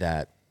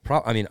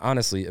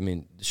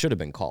 Honestly, should have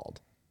been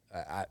called.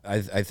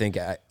 I think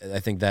that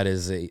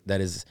is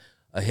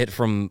a hit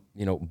from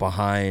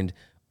behind,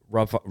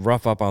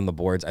 rough up on the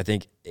boards. I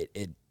think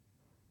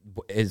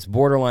it's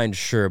borderline,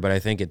 sure, but I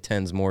think it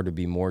tends more to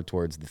be more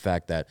towards the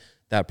fact that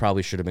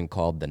probably should have been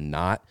called than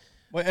not.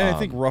 Well, and I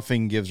think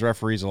roughing gives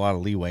referees a lot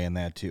of leeway in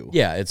that too.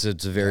 Yeah, it's a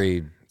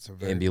very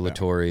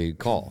ambulatory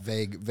call.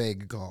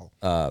 Vague call.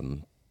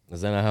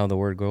 Is that not how the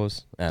word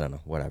goes? I don't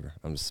know. Whatever.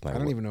 I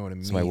don't even know what it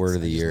means. It's my word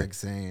of the year. Like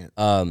saying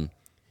it.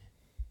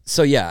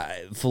 So yeah,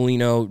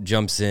 Foligno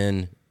jumps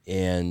in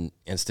and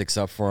sticks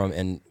up for him,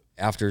 and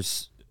after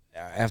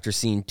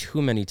seeing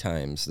too many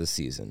times this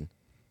season,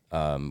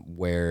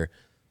 where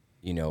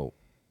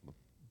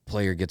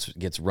player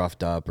gets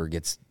roughed up or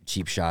gets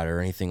cheap shot or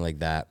anything like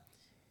that,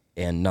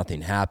 and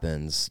nothing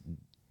happens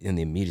in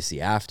the immediacy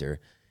after,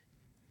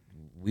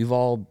 we've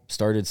all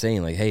started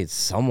saying, like, hey,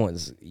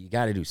 you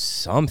got to do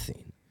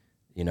something.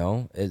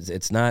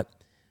 It's not,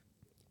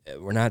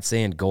 we're not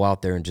saying go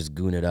out there and just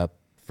goon it up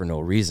for no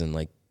reason.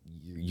 Like,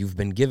 you've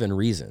been given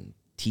reason.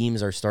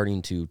 Teams are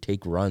starting to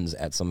take runs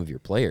at some of your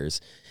players,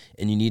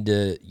 and you need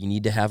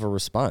to have a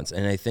response.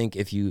 And I think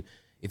if you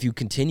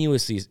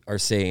continuously are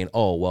saying,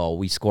 oh, well,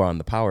 we score on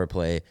the power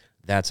play,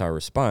 that's our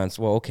response.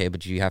 Well, okay,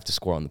 but you have to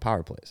score on the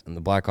power plays. And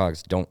the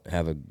Blackhawks don't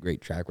have a great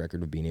track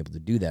record of being able to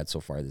do that so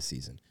far this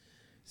season.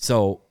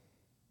 So,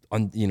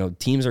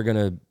 teams are going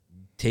to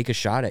take a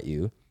shot at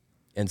you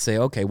and say,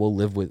 okay, we'll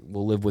live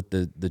with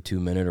the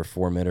 2-minute or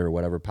 4-minute or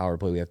whatever power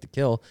play we have to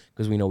kill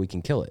because we know we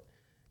can kill it.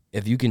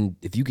 If you can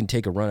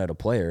take a run at a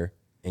player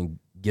and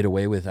get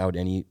away without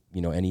any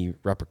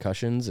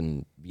repercussions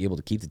and be able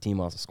to keep the team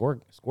off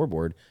the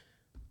scoreboard,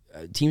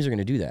 teams are going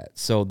to do that.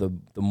 So the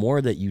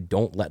more that you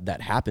don't let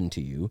that happen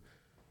to you,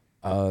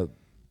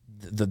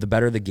 the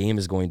better the game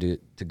is going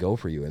to go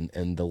for you,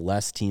 and the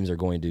less teams are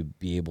going to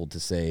be able to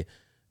say,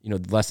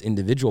 less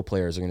individual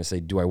players are going to say,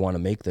 do I want to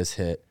make this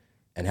hit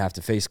and have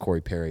to face Corey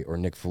Perry or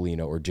Nick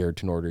Foligno or Jared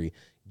Tenorti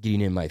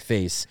getting in my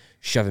face,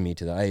 shoving me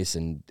to the ice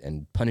and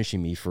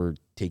punishing me for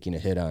taking a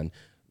hit on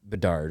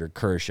Bedard or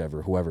Kurashev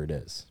or whoever it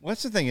is. Well,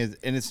 that's the thing is,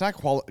 and it's not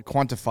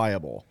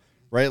quantifiable,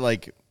 right?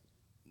 Like,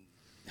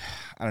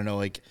 I don't know,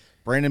 like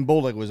Brandon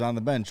Bolduc was on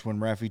the bench when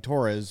Rafi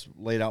Torres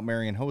laid out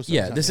Marian Hossa.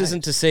 Yeah, this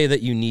isn't to say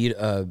that you need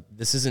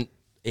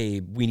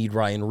we need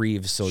Ryan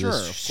Reeves so Sure,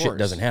 this shit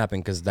doesn't happen,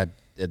 because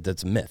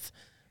that's a myth.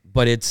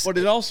 But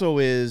it also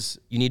is,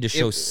 you need to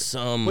show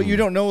some. But you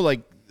don't know,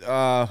 like, who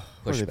are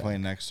they Pushback.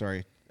 playing next?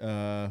 Sorry.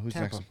 Who's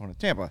next opponent?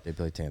 Tampa. They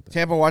play Tampa.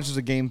 Tampa watches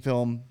a game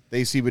film.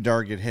 They see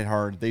Bedard get hit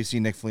hard. They see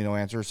Nick Foligno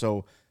answer.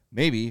 So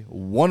maybe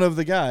one of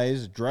the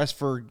guys dressed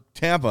for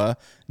Tampa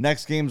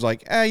next game's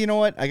like, you know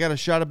what? I got a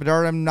shot at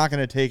Bedard. I'm not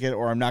going to take it,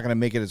 or I'm not going to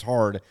make it as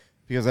hard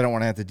because I don't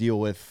want to have to deal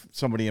with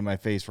somebody in my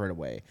face right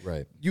away.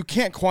 Right. You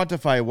can't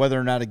quantify whether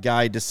or not a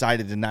guy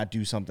decided to not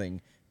do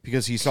something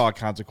because he saw a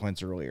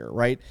consequence earlier,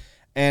 right?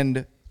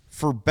 And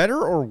for better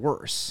or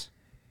worse,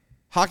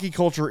 hockey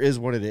culture is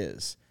what it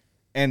is.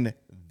 And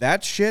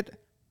that shit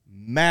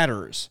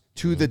matters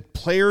to the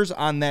players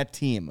on that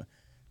team.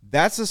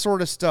 That's the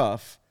sort of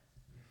stuff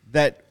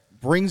that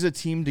brings a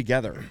team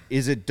together.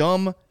 Is it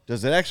dumb?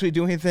 Does it actually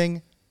do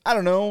anything? I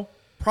don't know.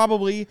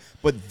 Probably.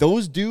 But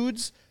those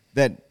dudes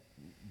that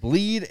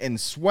bleed and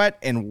sweat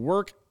and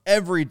work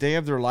every day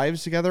of their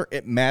lives together,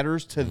 it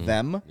matters to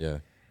them. Yeah.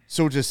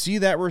 So to see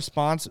that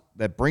response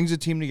that brings a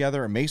team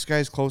together and makes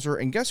guys closer,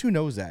 and guess who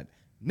knows that?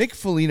 Nick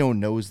Foligno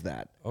knows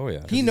that. Oh,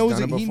 yeah. He knows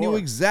it. He knew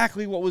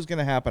exactly what was going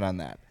to happen on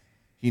that.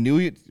 He knew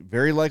he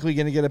very likely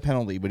going to get a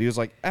penalty, but he was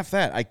like, F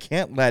that. I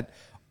can't let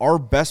our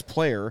best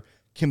player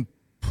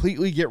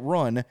completely get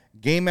run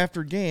game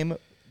after game.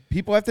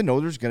 People have to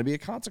know there's going to be a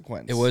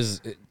consequence. It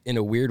was, in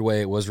a weird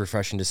way, it was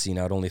refreshing to see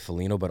not only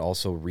Foligno, but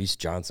also Reese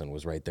Johnson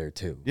was right there,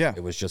 too. Yeah.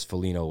 It was just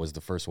Foligno was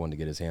the first one to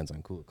get his hands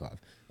on Kulikov.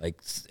 Like,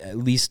 at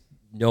least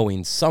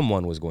knowing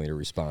someone was going to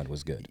respond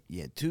was good.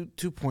 Yeah,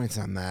 two points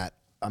on that,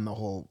 on the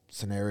whole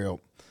scenario.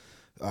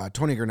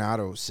 Tony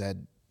Granato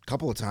said a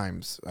couple of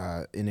times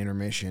in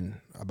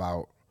intermission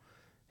about,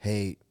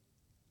 hey,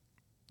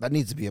 that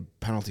needs to be a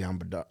penalty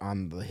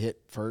on the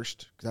hit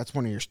first, because that's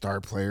one of your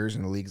star players,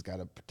 and the league's got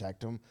to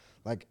protect him.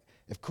 Like,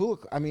 if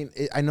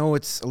Kulikov, I know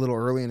it's a little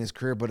early in his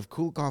career, but if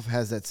Kulikov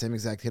has that same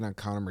exact hit on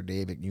Connor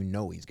McDavid, you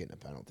know he's getting a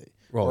penalty.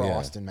 Oh, or yeah.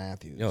 Austin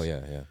Matthews. Oh,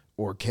 yeah.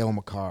 Or Cale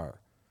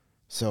Makar.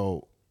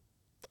 So,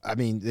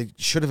 it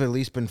should have at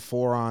least been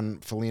 4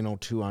 on Foligno,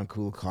 2 on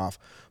Kulikov.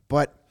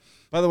 But,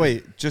 by the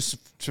way,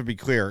 just to be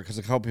clear, because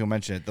a couple people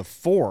mentioned it, the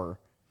 4,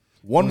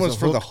 one was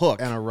for the hook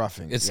and a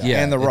roughing.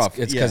 and the rough.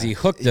 It's because he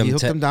hooked him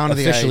to down to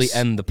the officially ice,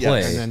 end the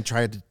play. and then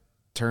tried to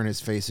turn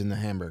his face into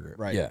hamburger.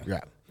 Right.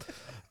 Yeah.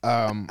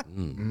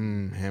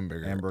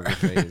 Hamburger. Hamburger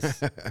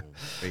face.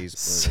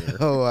 Face burger.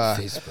 So,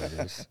 Face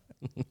burgers.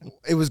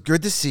 it was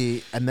good to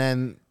see, and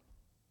then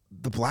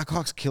the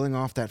Blackhawks killing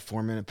off that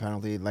 4-minute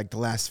penalty, like the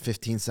last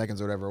 15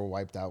 seconds or whatever, were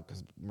wiped out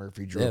because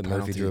Murphy drew a penalty.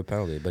 Murphy drew a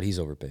penalty, but he's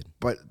overpaid.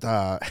 But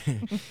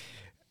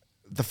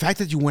the fact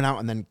that you went out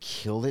and then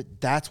killed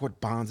it, that's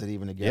what bonds it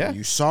even together. Yeah.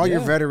 You saw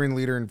your veteran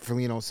leader in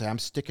Foligno say, I'm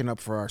sticking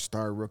up for our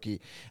star rookie.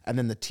 And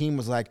then the team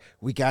was like,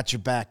 we got your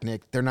back,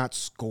 Nick. They're not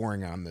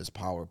scoring on this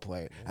power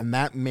play. And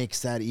that makes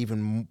that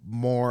even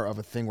more of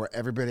a thing where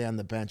everybody on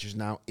the bench is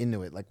now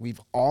into it. Like,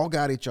 we've all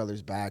got each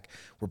other's back.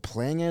 We're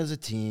playing as a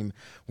team.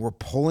 We're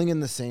pulling in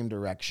the same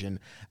direction.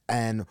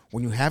 And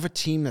when you have a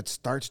team that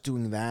starts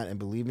doing that and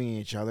believing in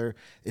each other,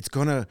 it's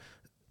going to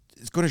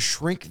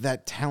shrink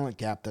that talent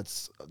gap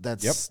that's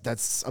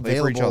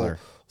available for each other.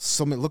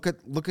 So look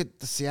at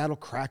the Seattle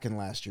Kraken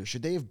last year.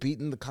 Should they have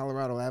beaten the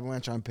Colorado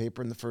Avalanche on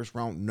paper in the first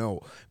round?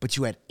 No. But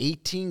you had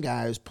 18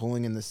 guys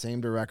pulling in the same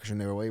direction.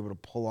 They were able to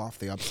pull off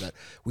the upset.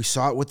 We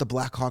saw it with the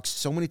Blackhawks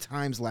so many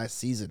times last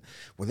season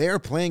where they are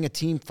playing a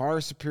team far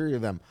superior to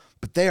them,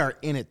 but they are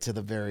in it to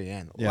the very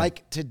end. Yeah.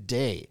 Like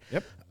today.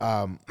 Yep.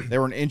 They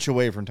were an inch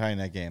away from tying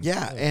that game.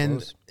 Yeah,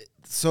 and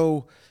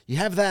so you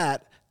have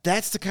that.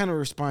 That's the kind of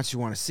response you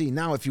want to see.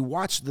 Now, if you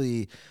watch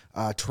the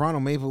Toronto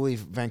Maple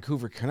Leaf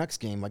Vancouver Canucks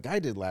game like I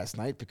did last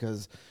night,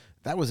 because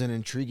that was an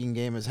intriguing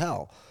game as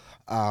hell,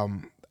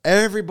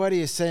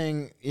 everybody is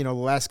saying, the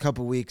last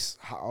couple of weeks,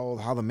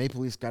 how the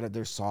Maple Leafs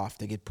they're soft.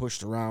 They get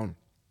pushed around.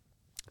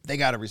 They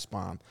got to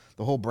respond.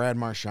 The whole Brad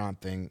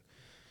Marchand thing.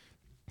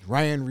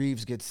 Ryan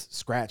Reeves gets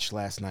scratched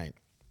last night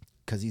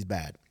because he's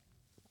bad.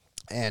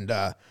 And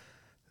the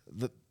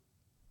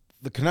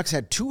Canucks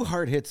had 2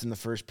 hard hits in the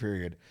first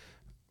period.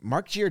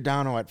 Mark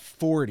Giordano at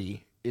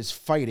 40 is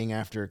fighting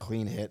after a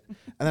clean hit.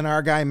 And then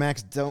our guy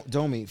Max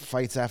Domi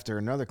fights after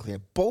another clean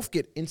hit. Both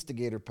get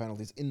instigator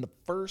penalties in the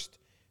first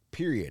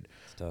period.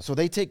 So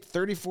they take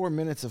 34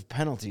 minutes of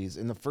penalties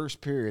in the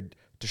first period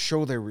to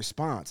show their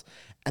response.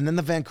 And then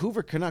the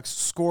Vancouver Canucks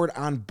scored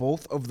on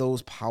both of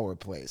those power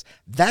plays.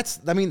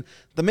 The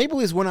Maple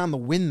Leafs went on to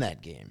win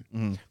that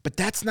game. But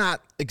that's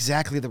not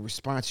exactly the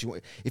response you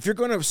want. If you're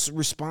going to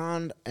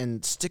respond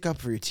and stick up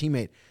for your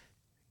teammate,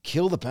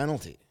 kill the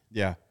penalty.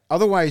 Yeah.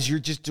 Otherwise, you're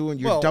just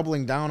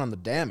doubling down on the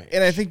damage.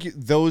 And I think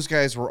those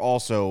guys were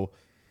also,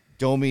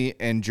 Domi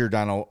and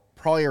Giordano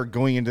probably are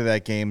going into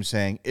that game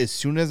saying, as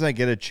soon as I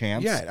get a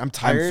chance, I'm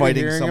tired of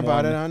hearing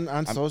about it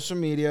on social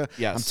media.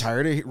 Yes. I'm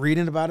tired of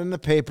reading about it in the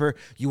paper.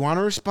 You want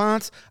a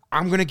response?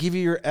 I'm going to give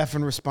you your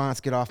effing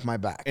response. Get off my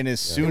back. And as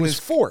soon as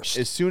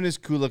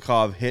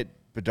Kulikov hit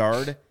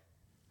Bedard,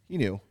 he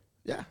knew.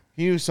 Yeah.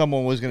 He knew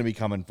someone was going to be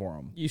coming for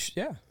him. He He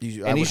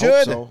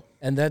should. So.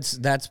 And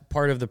that's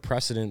part of the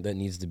precedent that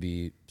needs to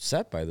be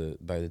set by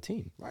the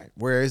team. Right.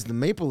 Whereas the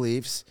Maple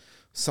Leafs,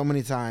 so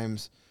many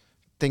times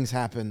things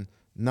happen,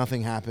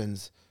 nothing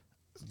happens.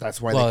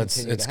 That's why they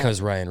continue. It's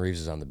because Ryan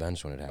Reeves is on the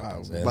bench when it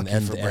happens.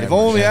 If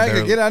only I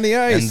could get on the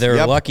ice. And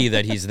they're lucky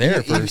that he's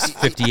there for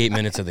 58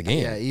 minutes of the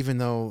game. Yeah, even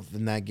though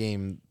in that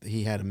game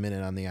he had a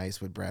minute on the ice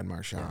with Brad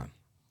Marchand.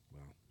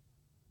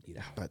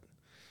 Yeah. But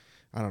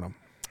I don't know.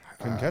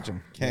 Couldn't catch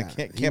him.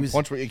 Can't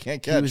punch what you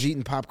can't catch. He was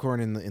eating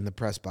popcorn in the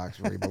press box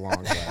where he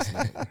belongs last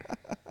night.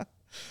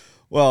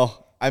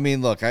 Well, I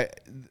mean, look,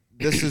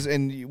 this is,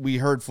 and we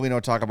heard Foligno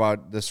talk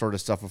about this sort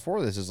of stuff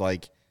before. This is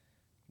like,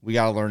 we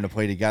got to learn to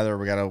play together.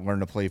 We got to learn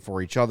to play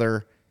for each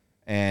other.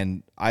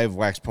 And I've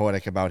waxed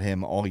poetic about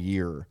him all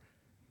year,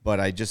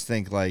 but I just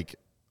think, like,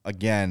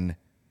 again,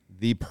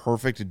 the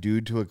perfect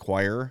dude to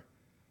acquire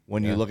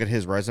when you look at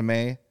his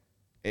resume.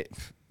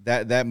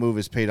 That move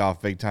has paid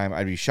off big time.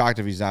 I'd be shocked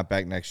if he's not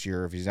back next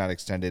year, if he's not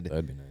extended.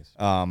 That'd be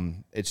nice.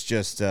 It's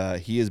just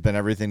he has been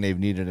everything they've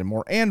needed and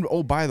more. And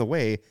oh, by the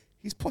way,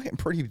 he's playing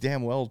pretty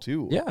damn well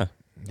too. Yeah,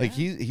 like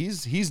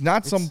he's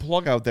not some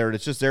plug out there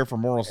that's just there for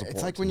moral support.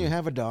 It's like when you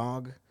have a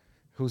dog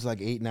who's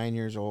like 8, 9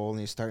 years old and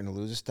he's starting to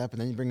lose a step,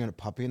 and then you bring in a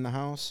puppy in the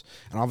house,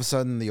 and all of a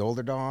sudden the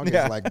older dog is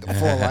like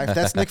full of life.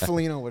 That's Nick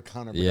Foligno with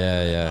Connor Bedard.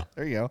 Yeah.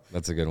 There you go.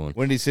 That's a good one.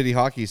 Windy City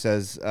Hockey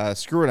says,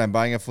 "Screw it, I'm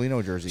buying a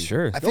Foligno jersey."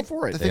 Sure, go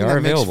for it. The thing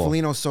that makes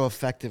Foligno so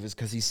effective is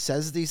because he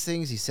says these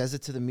things. He says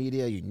it to the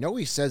media.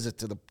 He says it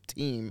to the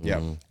team. Yeah,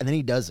 and then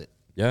he does it.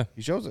 Yeah,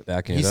 he shows it.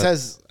 He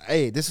says,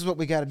 "Hey, this is what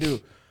we got to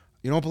do.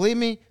 You don't believe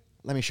me?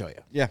 Let me show you."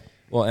 Yeah.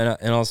 Well,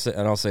 and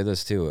I'll say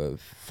this too.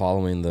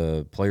 Following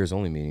the players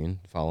only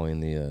meeting, following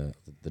the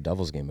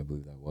Devils game, I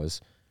believe that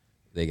was,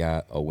 they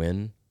got a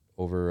win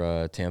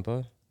over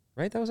Tampa.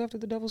 Right, that was after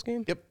the Devils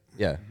game. Yep.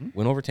 Yeah,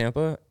 win over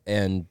Tampa,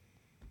 and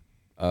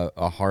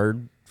a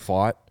hard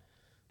fought,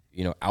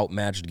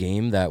 outmatched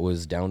game that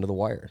was down to the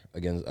wire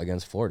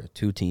against Florida.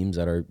 2 teams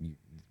that are,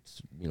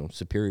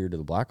 superior to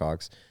the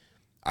Blackhawks.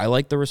 I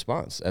like the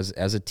response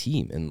as a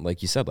team, and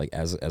like you said, like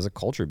as a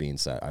culture being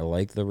set. I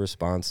like the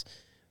response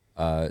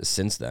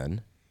since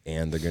then,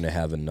 and they're going to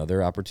have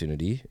another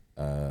opportunity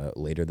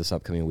later this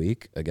upcoming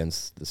week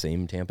against the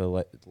same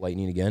Tampa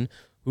Lightning again,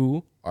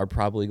 who are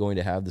probably going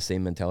to have the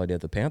same mentality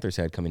that the Panthers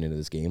had coming into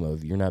this game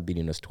of, you're not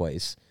beating us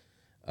twice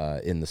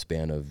in the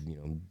span of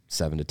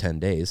 7 to 10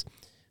 days.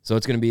 So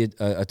it's going to be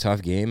a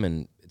tough game,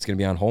 and it's going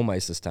to be on home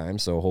ice this time.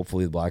 So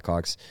hopefully the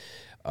Blackhawks,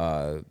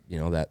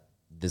 that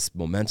this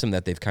momentum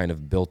that they've kind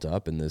of built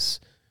up and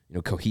this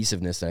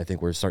cohesiveness that I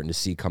think we're starting to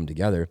see come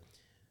together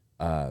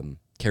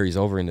carries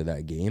over into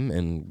that game,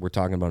 and we're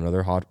talking about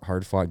another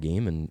hard-fought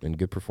game and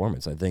good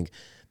performance. I think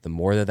the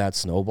more that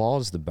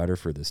snowballs, the better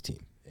for this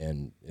team.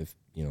 And if,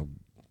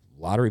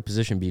 lottery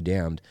position be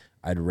damned,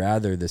 I'd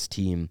rather this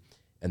team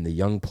and the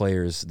young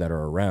players that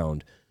are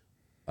around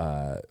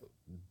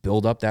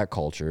build up that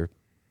culture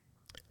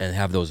and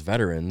have those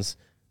veterans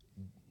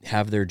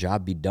have their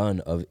job be done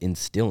of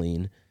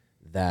instilling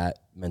that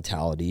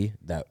mentality,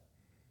 that,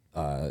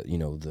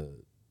 the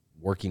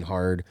working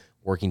hard,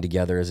 working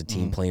together as a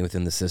team, playing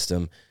within the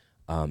system.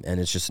 And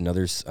it's just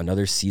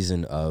another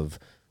season of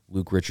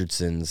Luke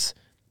Richardson's,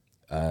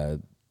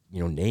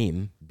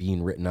 name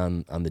being written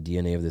on the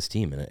DNA of this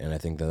team. And I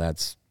think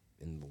that's,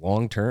 in the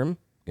long term,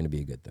 going to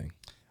be a good thing.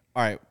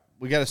 All right.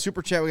 We got a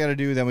super chat we got to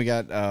do. Then we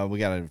got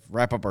to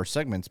wrap up our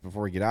segments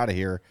before we get out of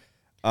here.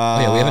 We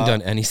haven't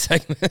done any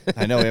segment.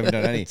 I know we haven't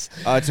done any.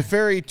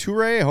 Teferi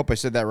Toure, I hope I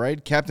said that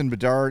right. Captain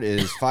Bedard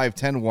is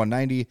 5'10",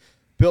 190,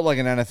 built like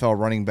an NFL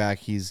running back.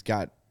 He's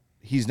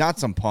not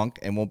some punk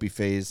and won't be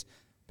phased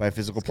by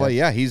physical play.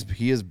 Yeah,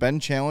 he has been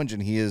challenged,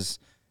 and he has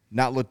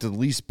not looked the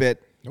least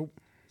bit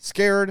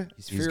scared.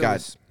 He's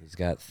got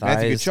thighs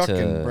Matthew Tkachuk to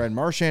and Brad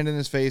Marchand in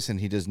his face, and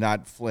he does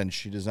not flinch.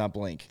 He does not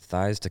blink.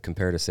 thighs to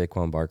compare to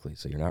Saquon Barkley,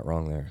 so you're not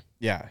wrong there.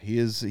 Yeah, he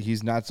is.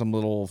 He's not some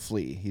little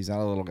flea. He's not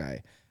a little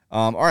guy.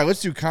 All right,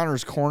 let's do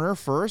Connor's Corner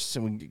first,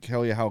 and we can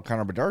tell you how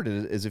Connor Bedard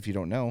is if you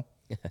don't know.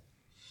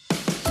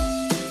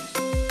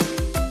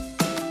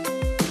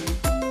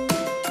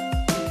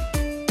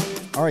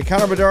 All right,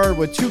 Connor Bedard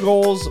with 2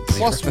 goals,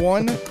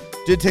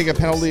 +1. Did take a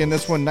penalty in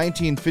this one,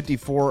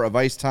 1954 of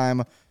ice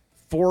time,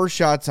 4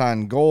 shots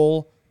on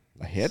goal,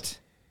 a hit,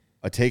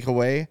 a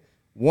takeaway,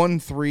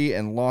 1-3,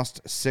 and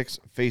lost 6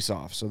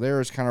 faceoffs. So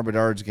there's Connor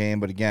Bedard's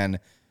game, but again,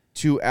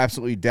 2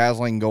 absolutely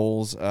dazzling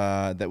goals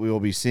that we will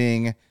be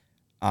seeing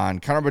on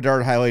Connor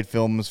Bedard highlight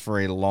films for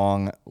a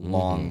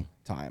long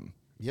time.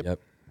 Yep.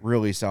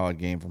 Really solid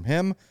game from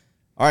him.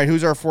 All right,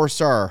 who's our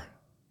 4-star?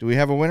 Do we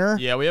have a winner?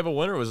 Yeah, we have a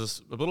winner. It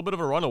was a little bit of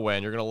a runaway,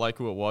 and you're going to like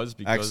who it was.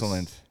 Because,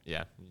 Excellent.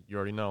 Yeah, you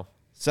already know.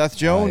 Seth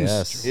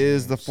Jones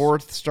is the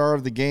 4th star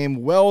of the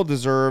game.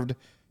 Well-deserved.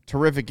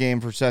 Terrific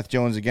game for Seth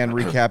Jones. Again,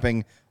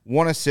 recapping,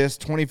 1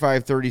 assist,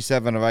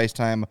 25-37 of ice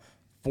time,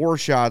 4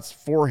 shots,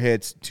 4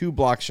 hits, 2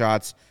 block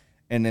shots,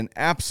 and an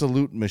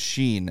absolute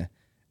machine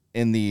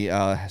in the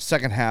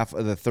second half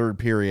of the third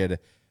period,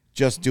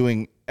 just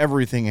doing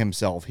everything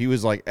himself. He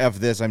was like, F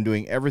this, I'm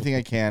doing everything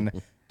I can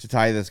to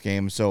tie this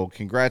game. So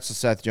congrats to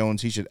Seth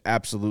Jones. He should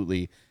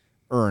absolutely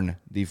earn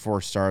the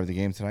 4th star of the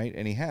game tonight,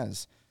 and he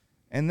has.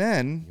 And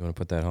then You want to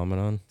put that helmet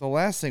on? the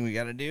last thing we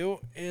got to do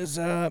is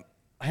I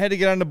had to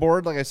get on the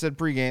board, like I said,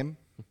 pregame.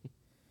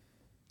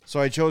 So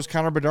I chose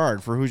Connor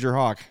Bedard for Who's Your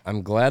Hawk.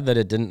 I'm glad that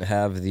it didn't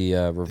have the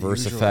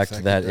reverse usual effect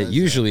effect that it it does,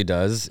 usually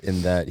does,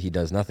 in that he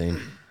does nothing.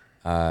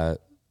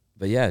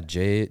 But yeah,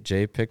 Jay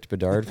picked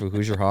Bedard for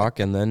Who's Your Hawk,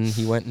 and then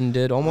he went and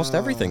did almost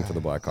everything for the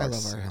I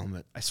Blackhawks. love our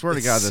helmet. I swear to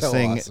It's God, so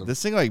awesome.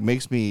 this thing like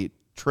makes me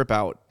trip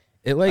out.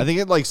 It like I think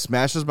it like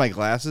smashes my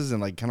glasses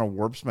and like kind of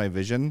warps my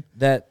vision.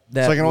 that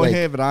So I can only like,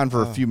 have it on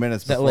for a few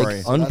minutes that before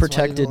like I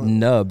unprotected why you don't-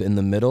 nub in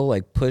the middle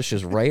like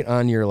pushes right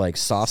on your like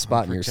soft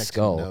spot in your Unprotected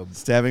skull. nub.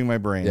 stabbing my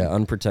brain. Yeah,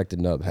 unprotected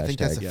nub. I think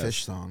that's a hashtag.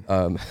 fish song.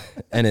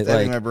 And it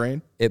Stabbing like my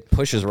brain. it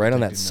pushes right on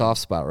that soft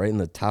spot, right in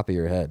the top of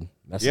your head,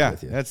 messing Yeah,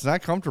 with you. that's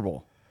not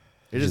comfortable.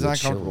 It Gives is you the not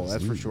comfortable. chills.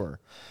 That's for Ooh. sure.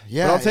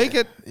 Yeah, But I'll take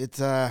it. It's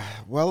a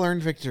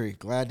well-earned victory.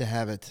 Glad to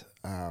have it.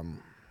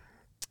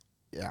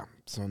 Yeah.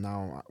 So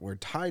now we're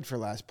tied for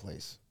last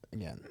place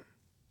again.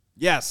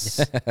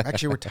 Yes.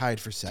 Actually, we're tied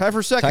for second. Tie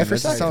for second. Tie for That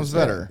second. sounds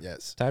better.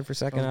 Yes. Tied for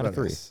second out of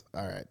 3. Yes.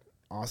 All right.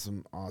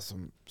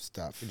 Awesome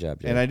stuff. Good job,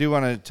 Jay. And I do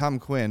want to Tom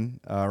Quinn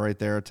right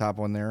there, top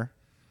one there.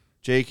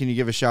 Jay, can you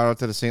give a shout out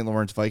to the St.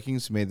 Lawrence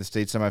Vikings who made the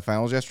state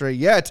semifinals yesterday?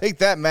 Yeah, take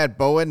that, Matt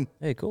Bowen.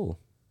 Hey, cool.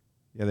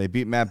 Yeah, they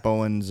beat Matt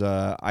Bowen's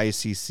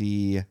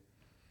ICC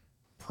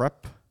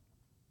prep.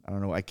 I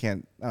don't know.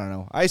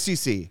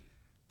 ICC.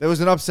 There was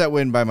an upset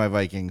win by my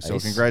Vikings, so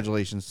Ice.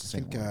 congratulations to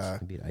St. think,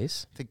 Lawrence. You beat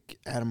Ice. I think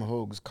Adam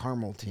Hogue's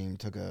Carmel team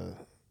took a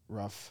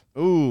rough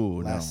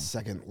Ooh,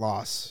 second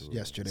loss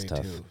yesterday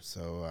tough. too.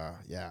 So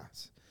yeah,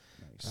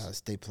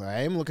 state play.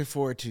 I am looking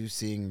forward to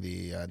seeing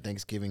the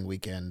Thanksgiving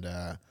weekend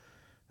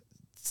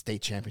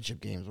state championship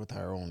games with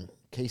our own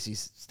Casey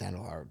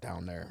Standelhauer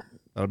down there,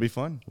 That'll be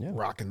fun. Yeah.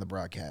 rocking the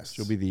broadcast.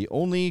 She'll be the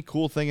only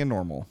cool thing in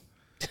Normal.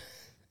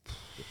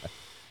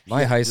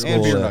 My high And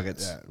school, beer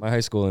nuggets. my high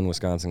school in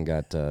Wisconsin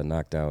got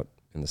knocked out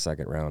in the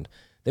second round.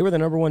 They were the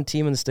number 1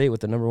 team in the state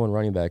with the number 1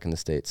 running back in the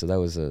state, so that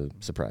was a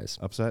surprise.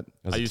 Upset? That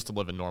was I a used to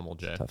live in Normal,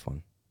 Jay. tough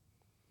one.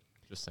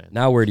 Just saying.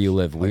 Now, where do you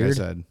live? Like I Weird.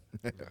 said.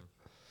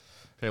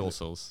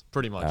 Palos,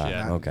 pretty much,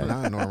 yeah. Okay.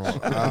 Not normal.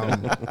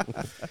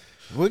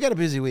 We got a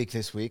busy week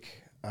this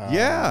week.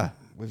 Yeah.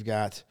 We've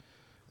got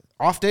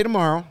off day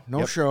tomorrow, no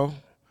Yep. show.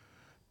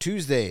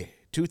 Tuesday,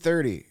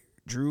 2:30,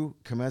 Drew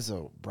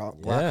Comezzo,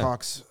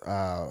 Blackhawks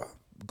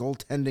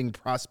goaltending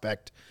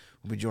prospect,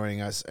 will be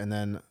joining us. And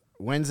then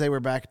Wednesday, we're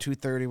back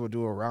 2:30. We'll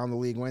do Around the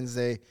League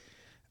Wednesday.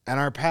 And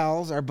our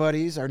pals, our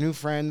buddies, our new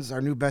friends,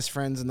 our new best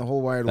friends in the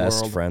whole wide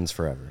Best world. friends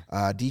forever.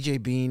 DJ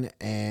Bean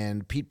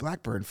and Pete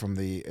Blackburn from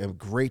the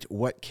great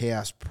What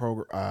Chaos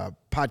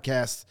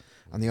podcast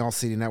on the All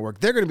City Network.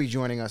 They're going to be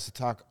joining us to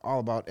talk all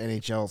about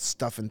NHL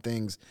stuff and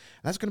things.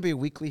 And that's going to be a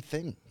weekly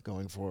thing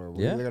going forward.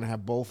 Yeah. We're going to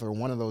have both or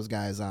one of those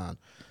guys on.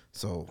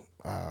 So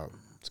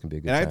It's gonna be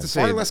a good And I time. have to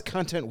say, far less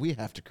content we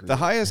have to create. the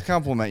highest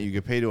compliment you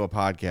could pay to a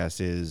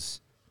podcast is,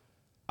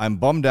 I'm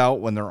bummed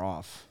out when they're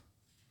off.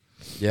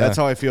 yeah. That's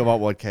how I feel about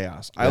What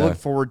Chaos. I Yeah. look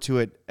forward to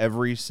it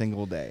every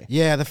single day.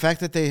 yeah, the fact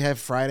that they have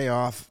Friday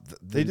off.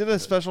 They did a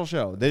special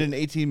show. They did an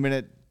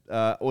 18-minute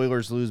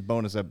Oilers lose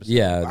bonus episode.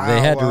 Yeah, they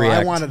had to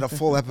react. I wanted a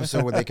full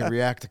episode where they can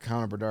react to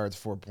Connor Bedard's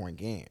 4-point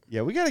game.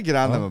 Yeah, we got to get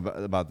on them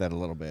about that a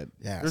little bit.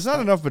 Yeah, There's not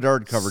enough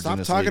Bedard coverage in Stop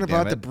this talking league,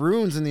 about damn the it.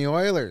 Bruins and the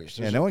Oilers.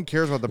 Yeah, no one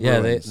cares about the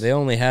Yeah, Bruins. they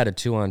only had a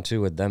 2-on-2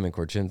 with them and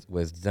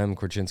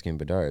Korchinski and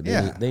Bedard.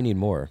 They need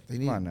more. They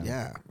need, on now.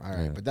 yeah, all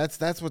right. But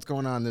that's what's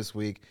going on this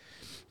week.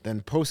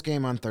 Then post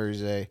game on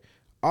Thursday,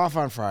 off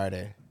on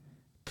Friday,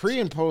 pre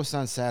and post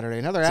on Saturday.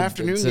 Another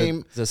afternoon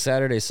game. It's a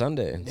Saturday,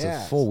 Sunday. It's a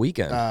full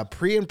weekend.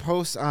 Pre and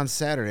post on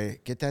Saturday.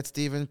 Get that,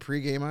 Steven?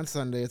 Pre game on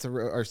Sunday. It's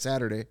or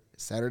Saturday.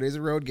 Saturday's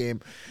a road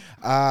game.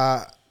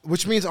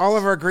 Which means all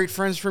of our great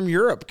friends from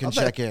Europe can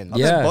check in.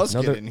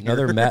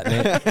 Another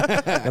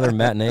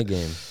matinee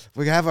game.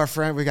 We have our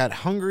friend. We got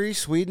Hungary,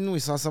 Sweden. We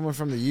saw someone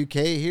from the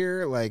UK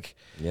here.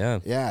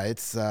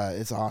 It's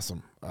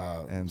awesome.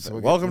 And so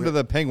welcome to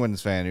the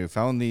Penguins fan who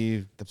found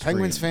the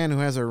Penguins fan who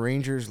has a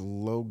Rangers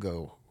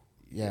logo.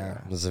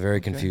 Yeah, this is a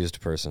very confused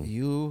person.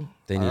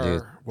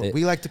 What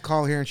we like to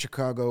call here in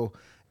Chicago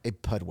a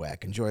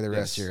pudwhack. Enjoy the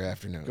rest of your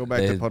afternoon. Go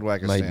back to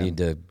Pudwhackistan. Might need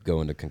to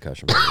go into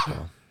concussion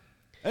protocol.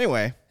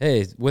 Anyway.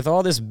 Hey, with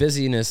all this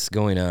busyness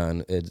going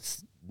on,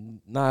 it's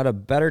not a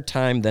better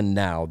time than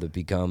now to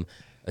become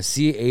a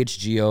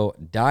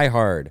CHGO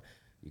diehard.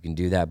 You can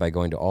do that by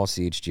going to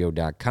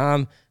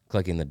allchgo.com,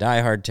 clicking the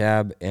diehard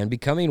tab, and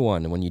becoming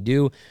one. And when you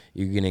do,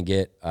 you're going to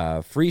get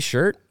a free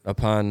shirt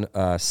upon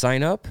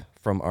sign up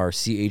from our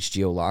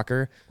CHGO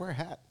locker. Or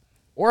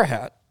a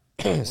hat.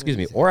 Excuse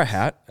me, or a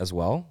hat as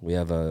well. We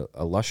have a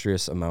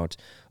illustrious amount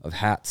of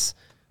hats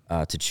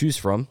to choose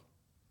from.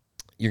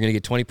 You're going to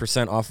get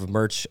 20% off of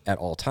merch at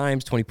all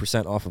times,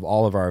 20% off of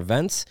all of our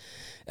events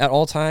at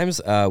all times.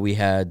 We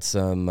had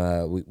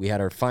we had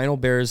our final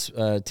Bears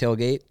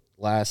tailgate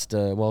last,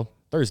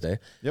 Thursday.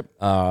 Yep.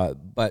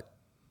 But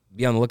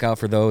be on the lookout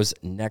for those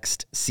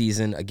next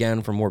season.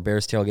 Again, for more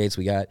Bears tailgates,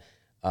 we got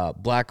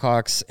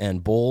Blackhawks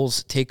and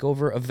Bulls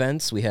takeover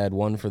events. We had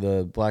one for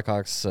the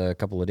Blackhawks a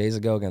couple of days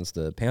ago against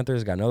the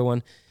Panthers. Got another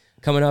one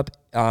coming up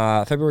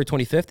February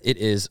 25th. It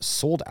is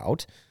sold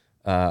out.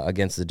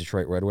 Against the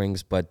Detroit Red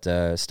Wings, but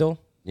still,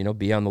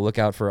 be on the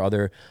lookout for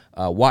other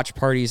watch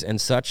parties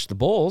and such. The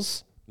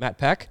Bulls, Matt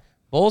Peck,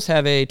 Bulls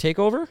have a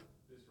takeover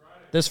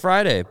this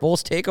Friday.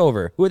 Bulls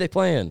takeover. Who are they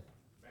playing?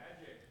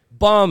 Magic.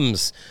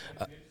 Bums.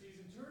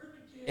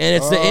 And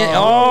it's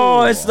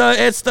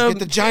it's the get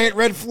the giant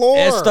red floor.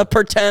 It's the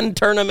pretend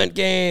tournament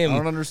game. I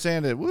don't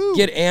understand it. Woo.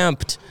 Get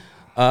amped.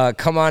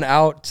 Come on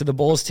out to the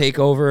Bulls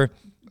takeover.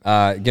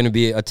 Going to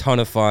be a ton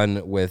of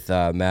fun with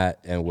Matt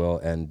and Will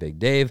and Big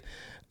Dave.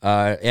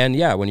 When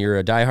you're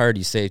a diehard,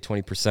 you save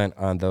 20%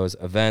 on those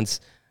events.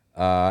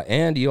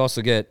 And you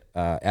also get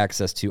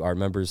access to our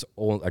members'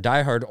 a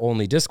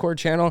diehard-only Discord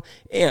channel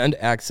and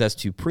access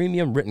to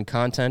premium written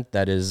content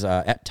that is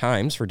at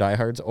times for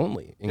diehards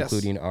only,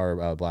 including our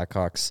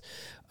Blackhawks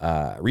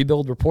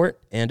rebuild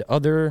report and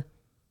other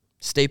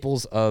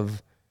staples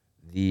of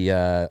the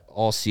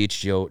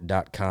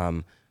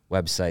allchgo.com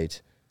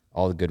website,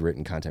 all the good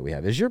written content we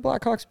have. Is your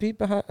Blackhawks beat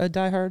a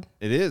diehard?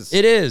 It is.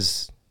 It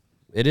is.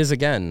 It is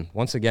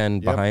once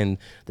again, behind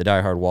the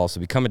diehard wall. So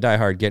become a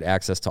diehard, get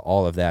access to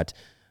all of that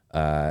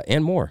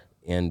and more,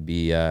 and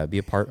be a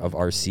part of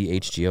our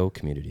CHGO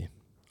community.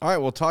 All right,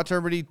 we'll talk to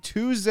everybody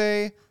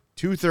Tuesday,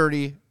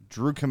 2:30.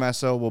 Drew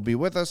Comesso will be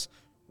with us.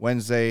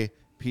 Wednesday,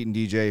 Pete and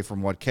DJ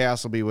from What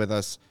Chaos will be with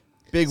us.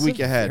 Big week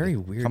ahead. Very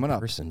weird coming up.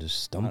 person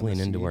just stumbling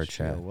into our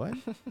chat. What?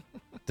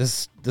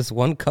 This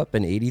one cup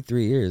in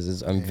 83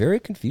 years I'm very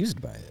confused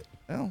by it.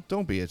 Well,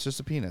 don't be. It's just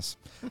a penis.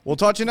 We'll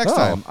talk to you next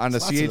time on the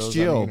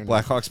CHGO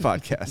Blackhawks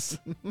podcast.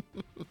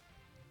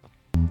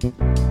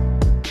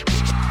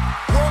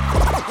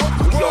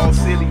 We all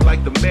silly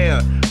like the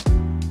mayor.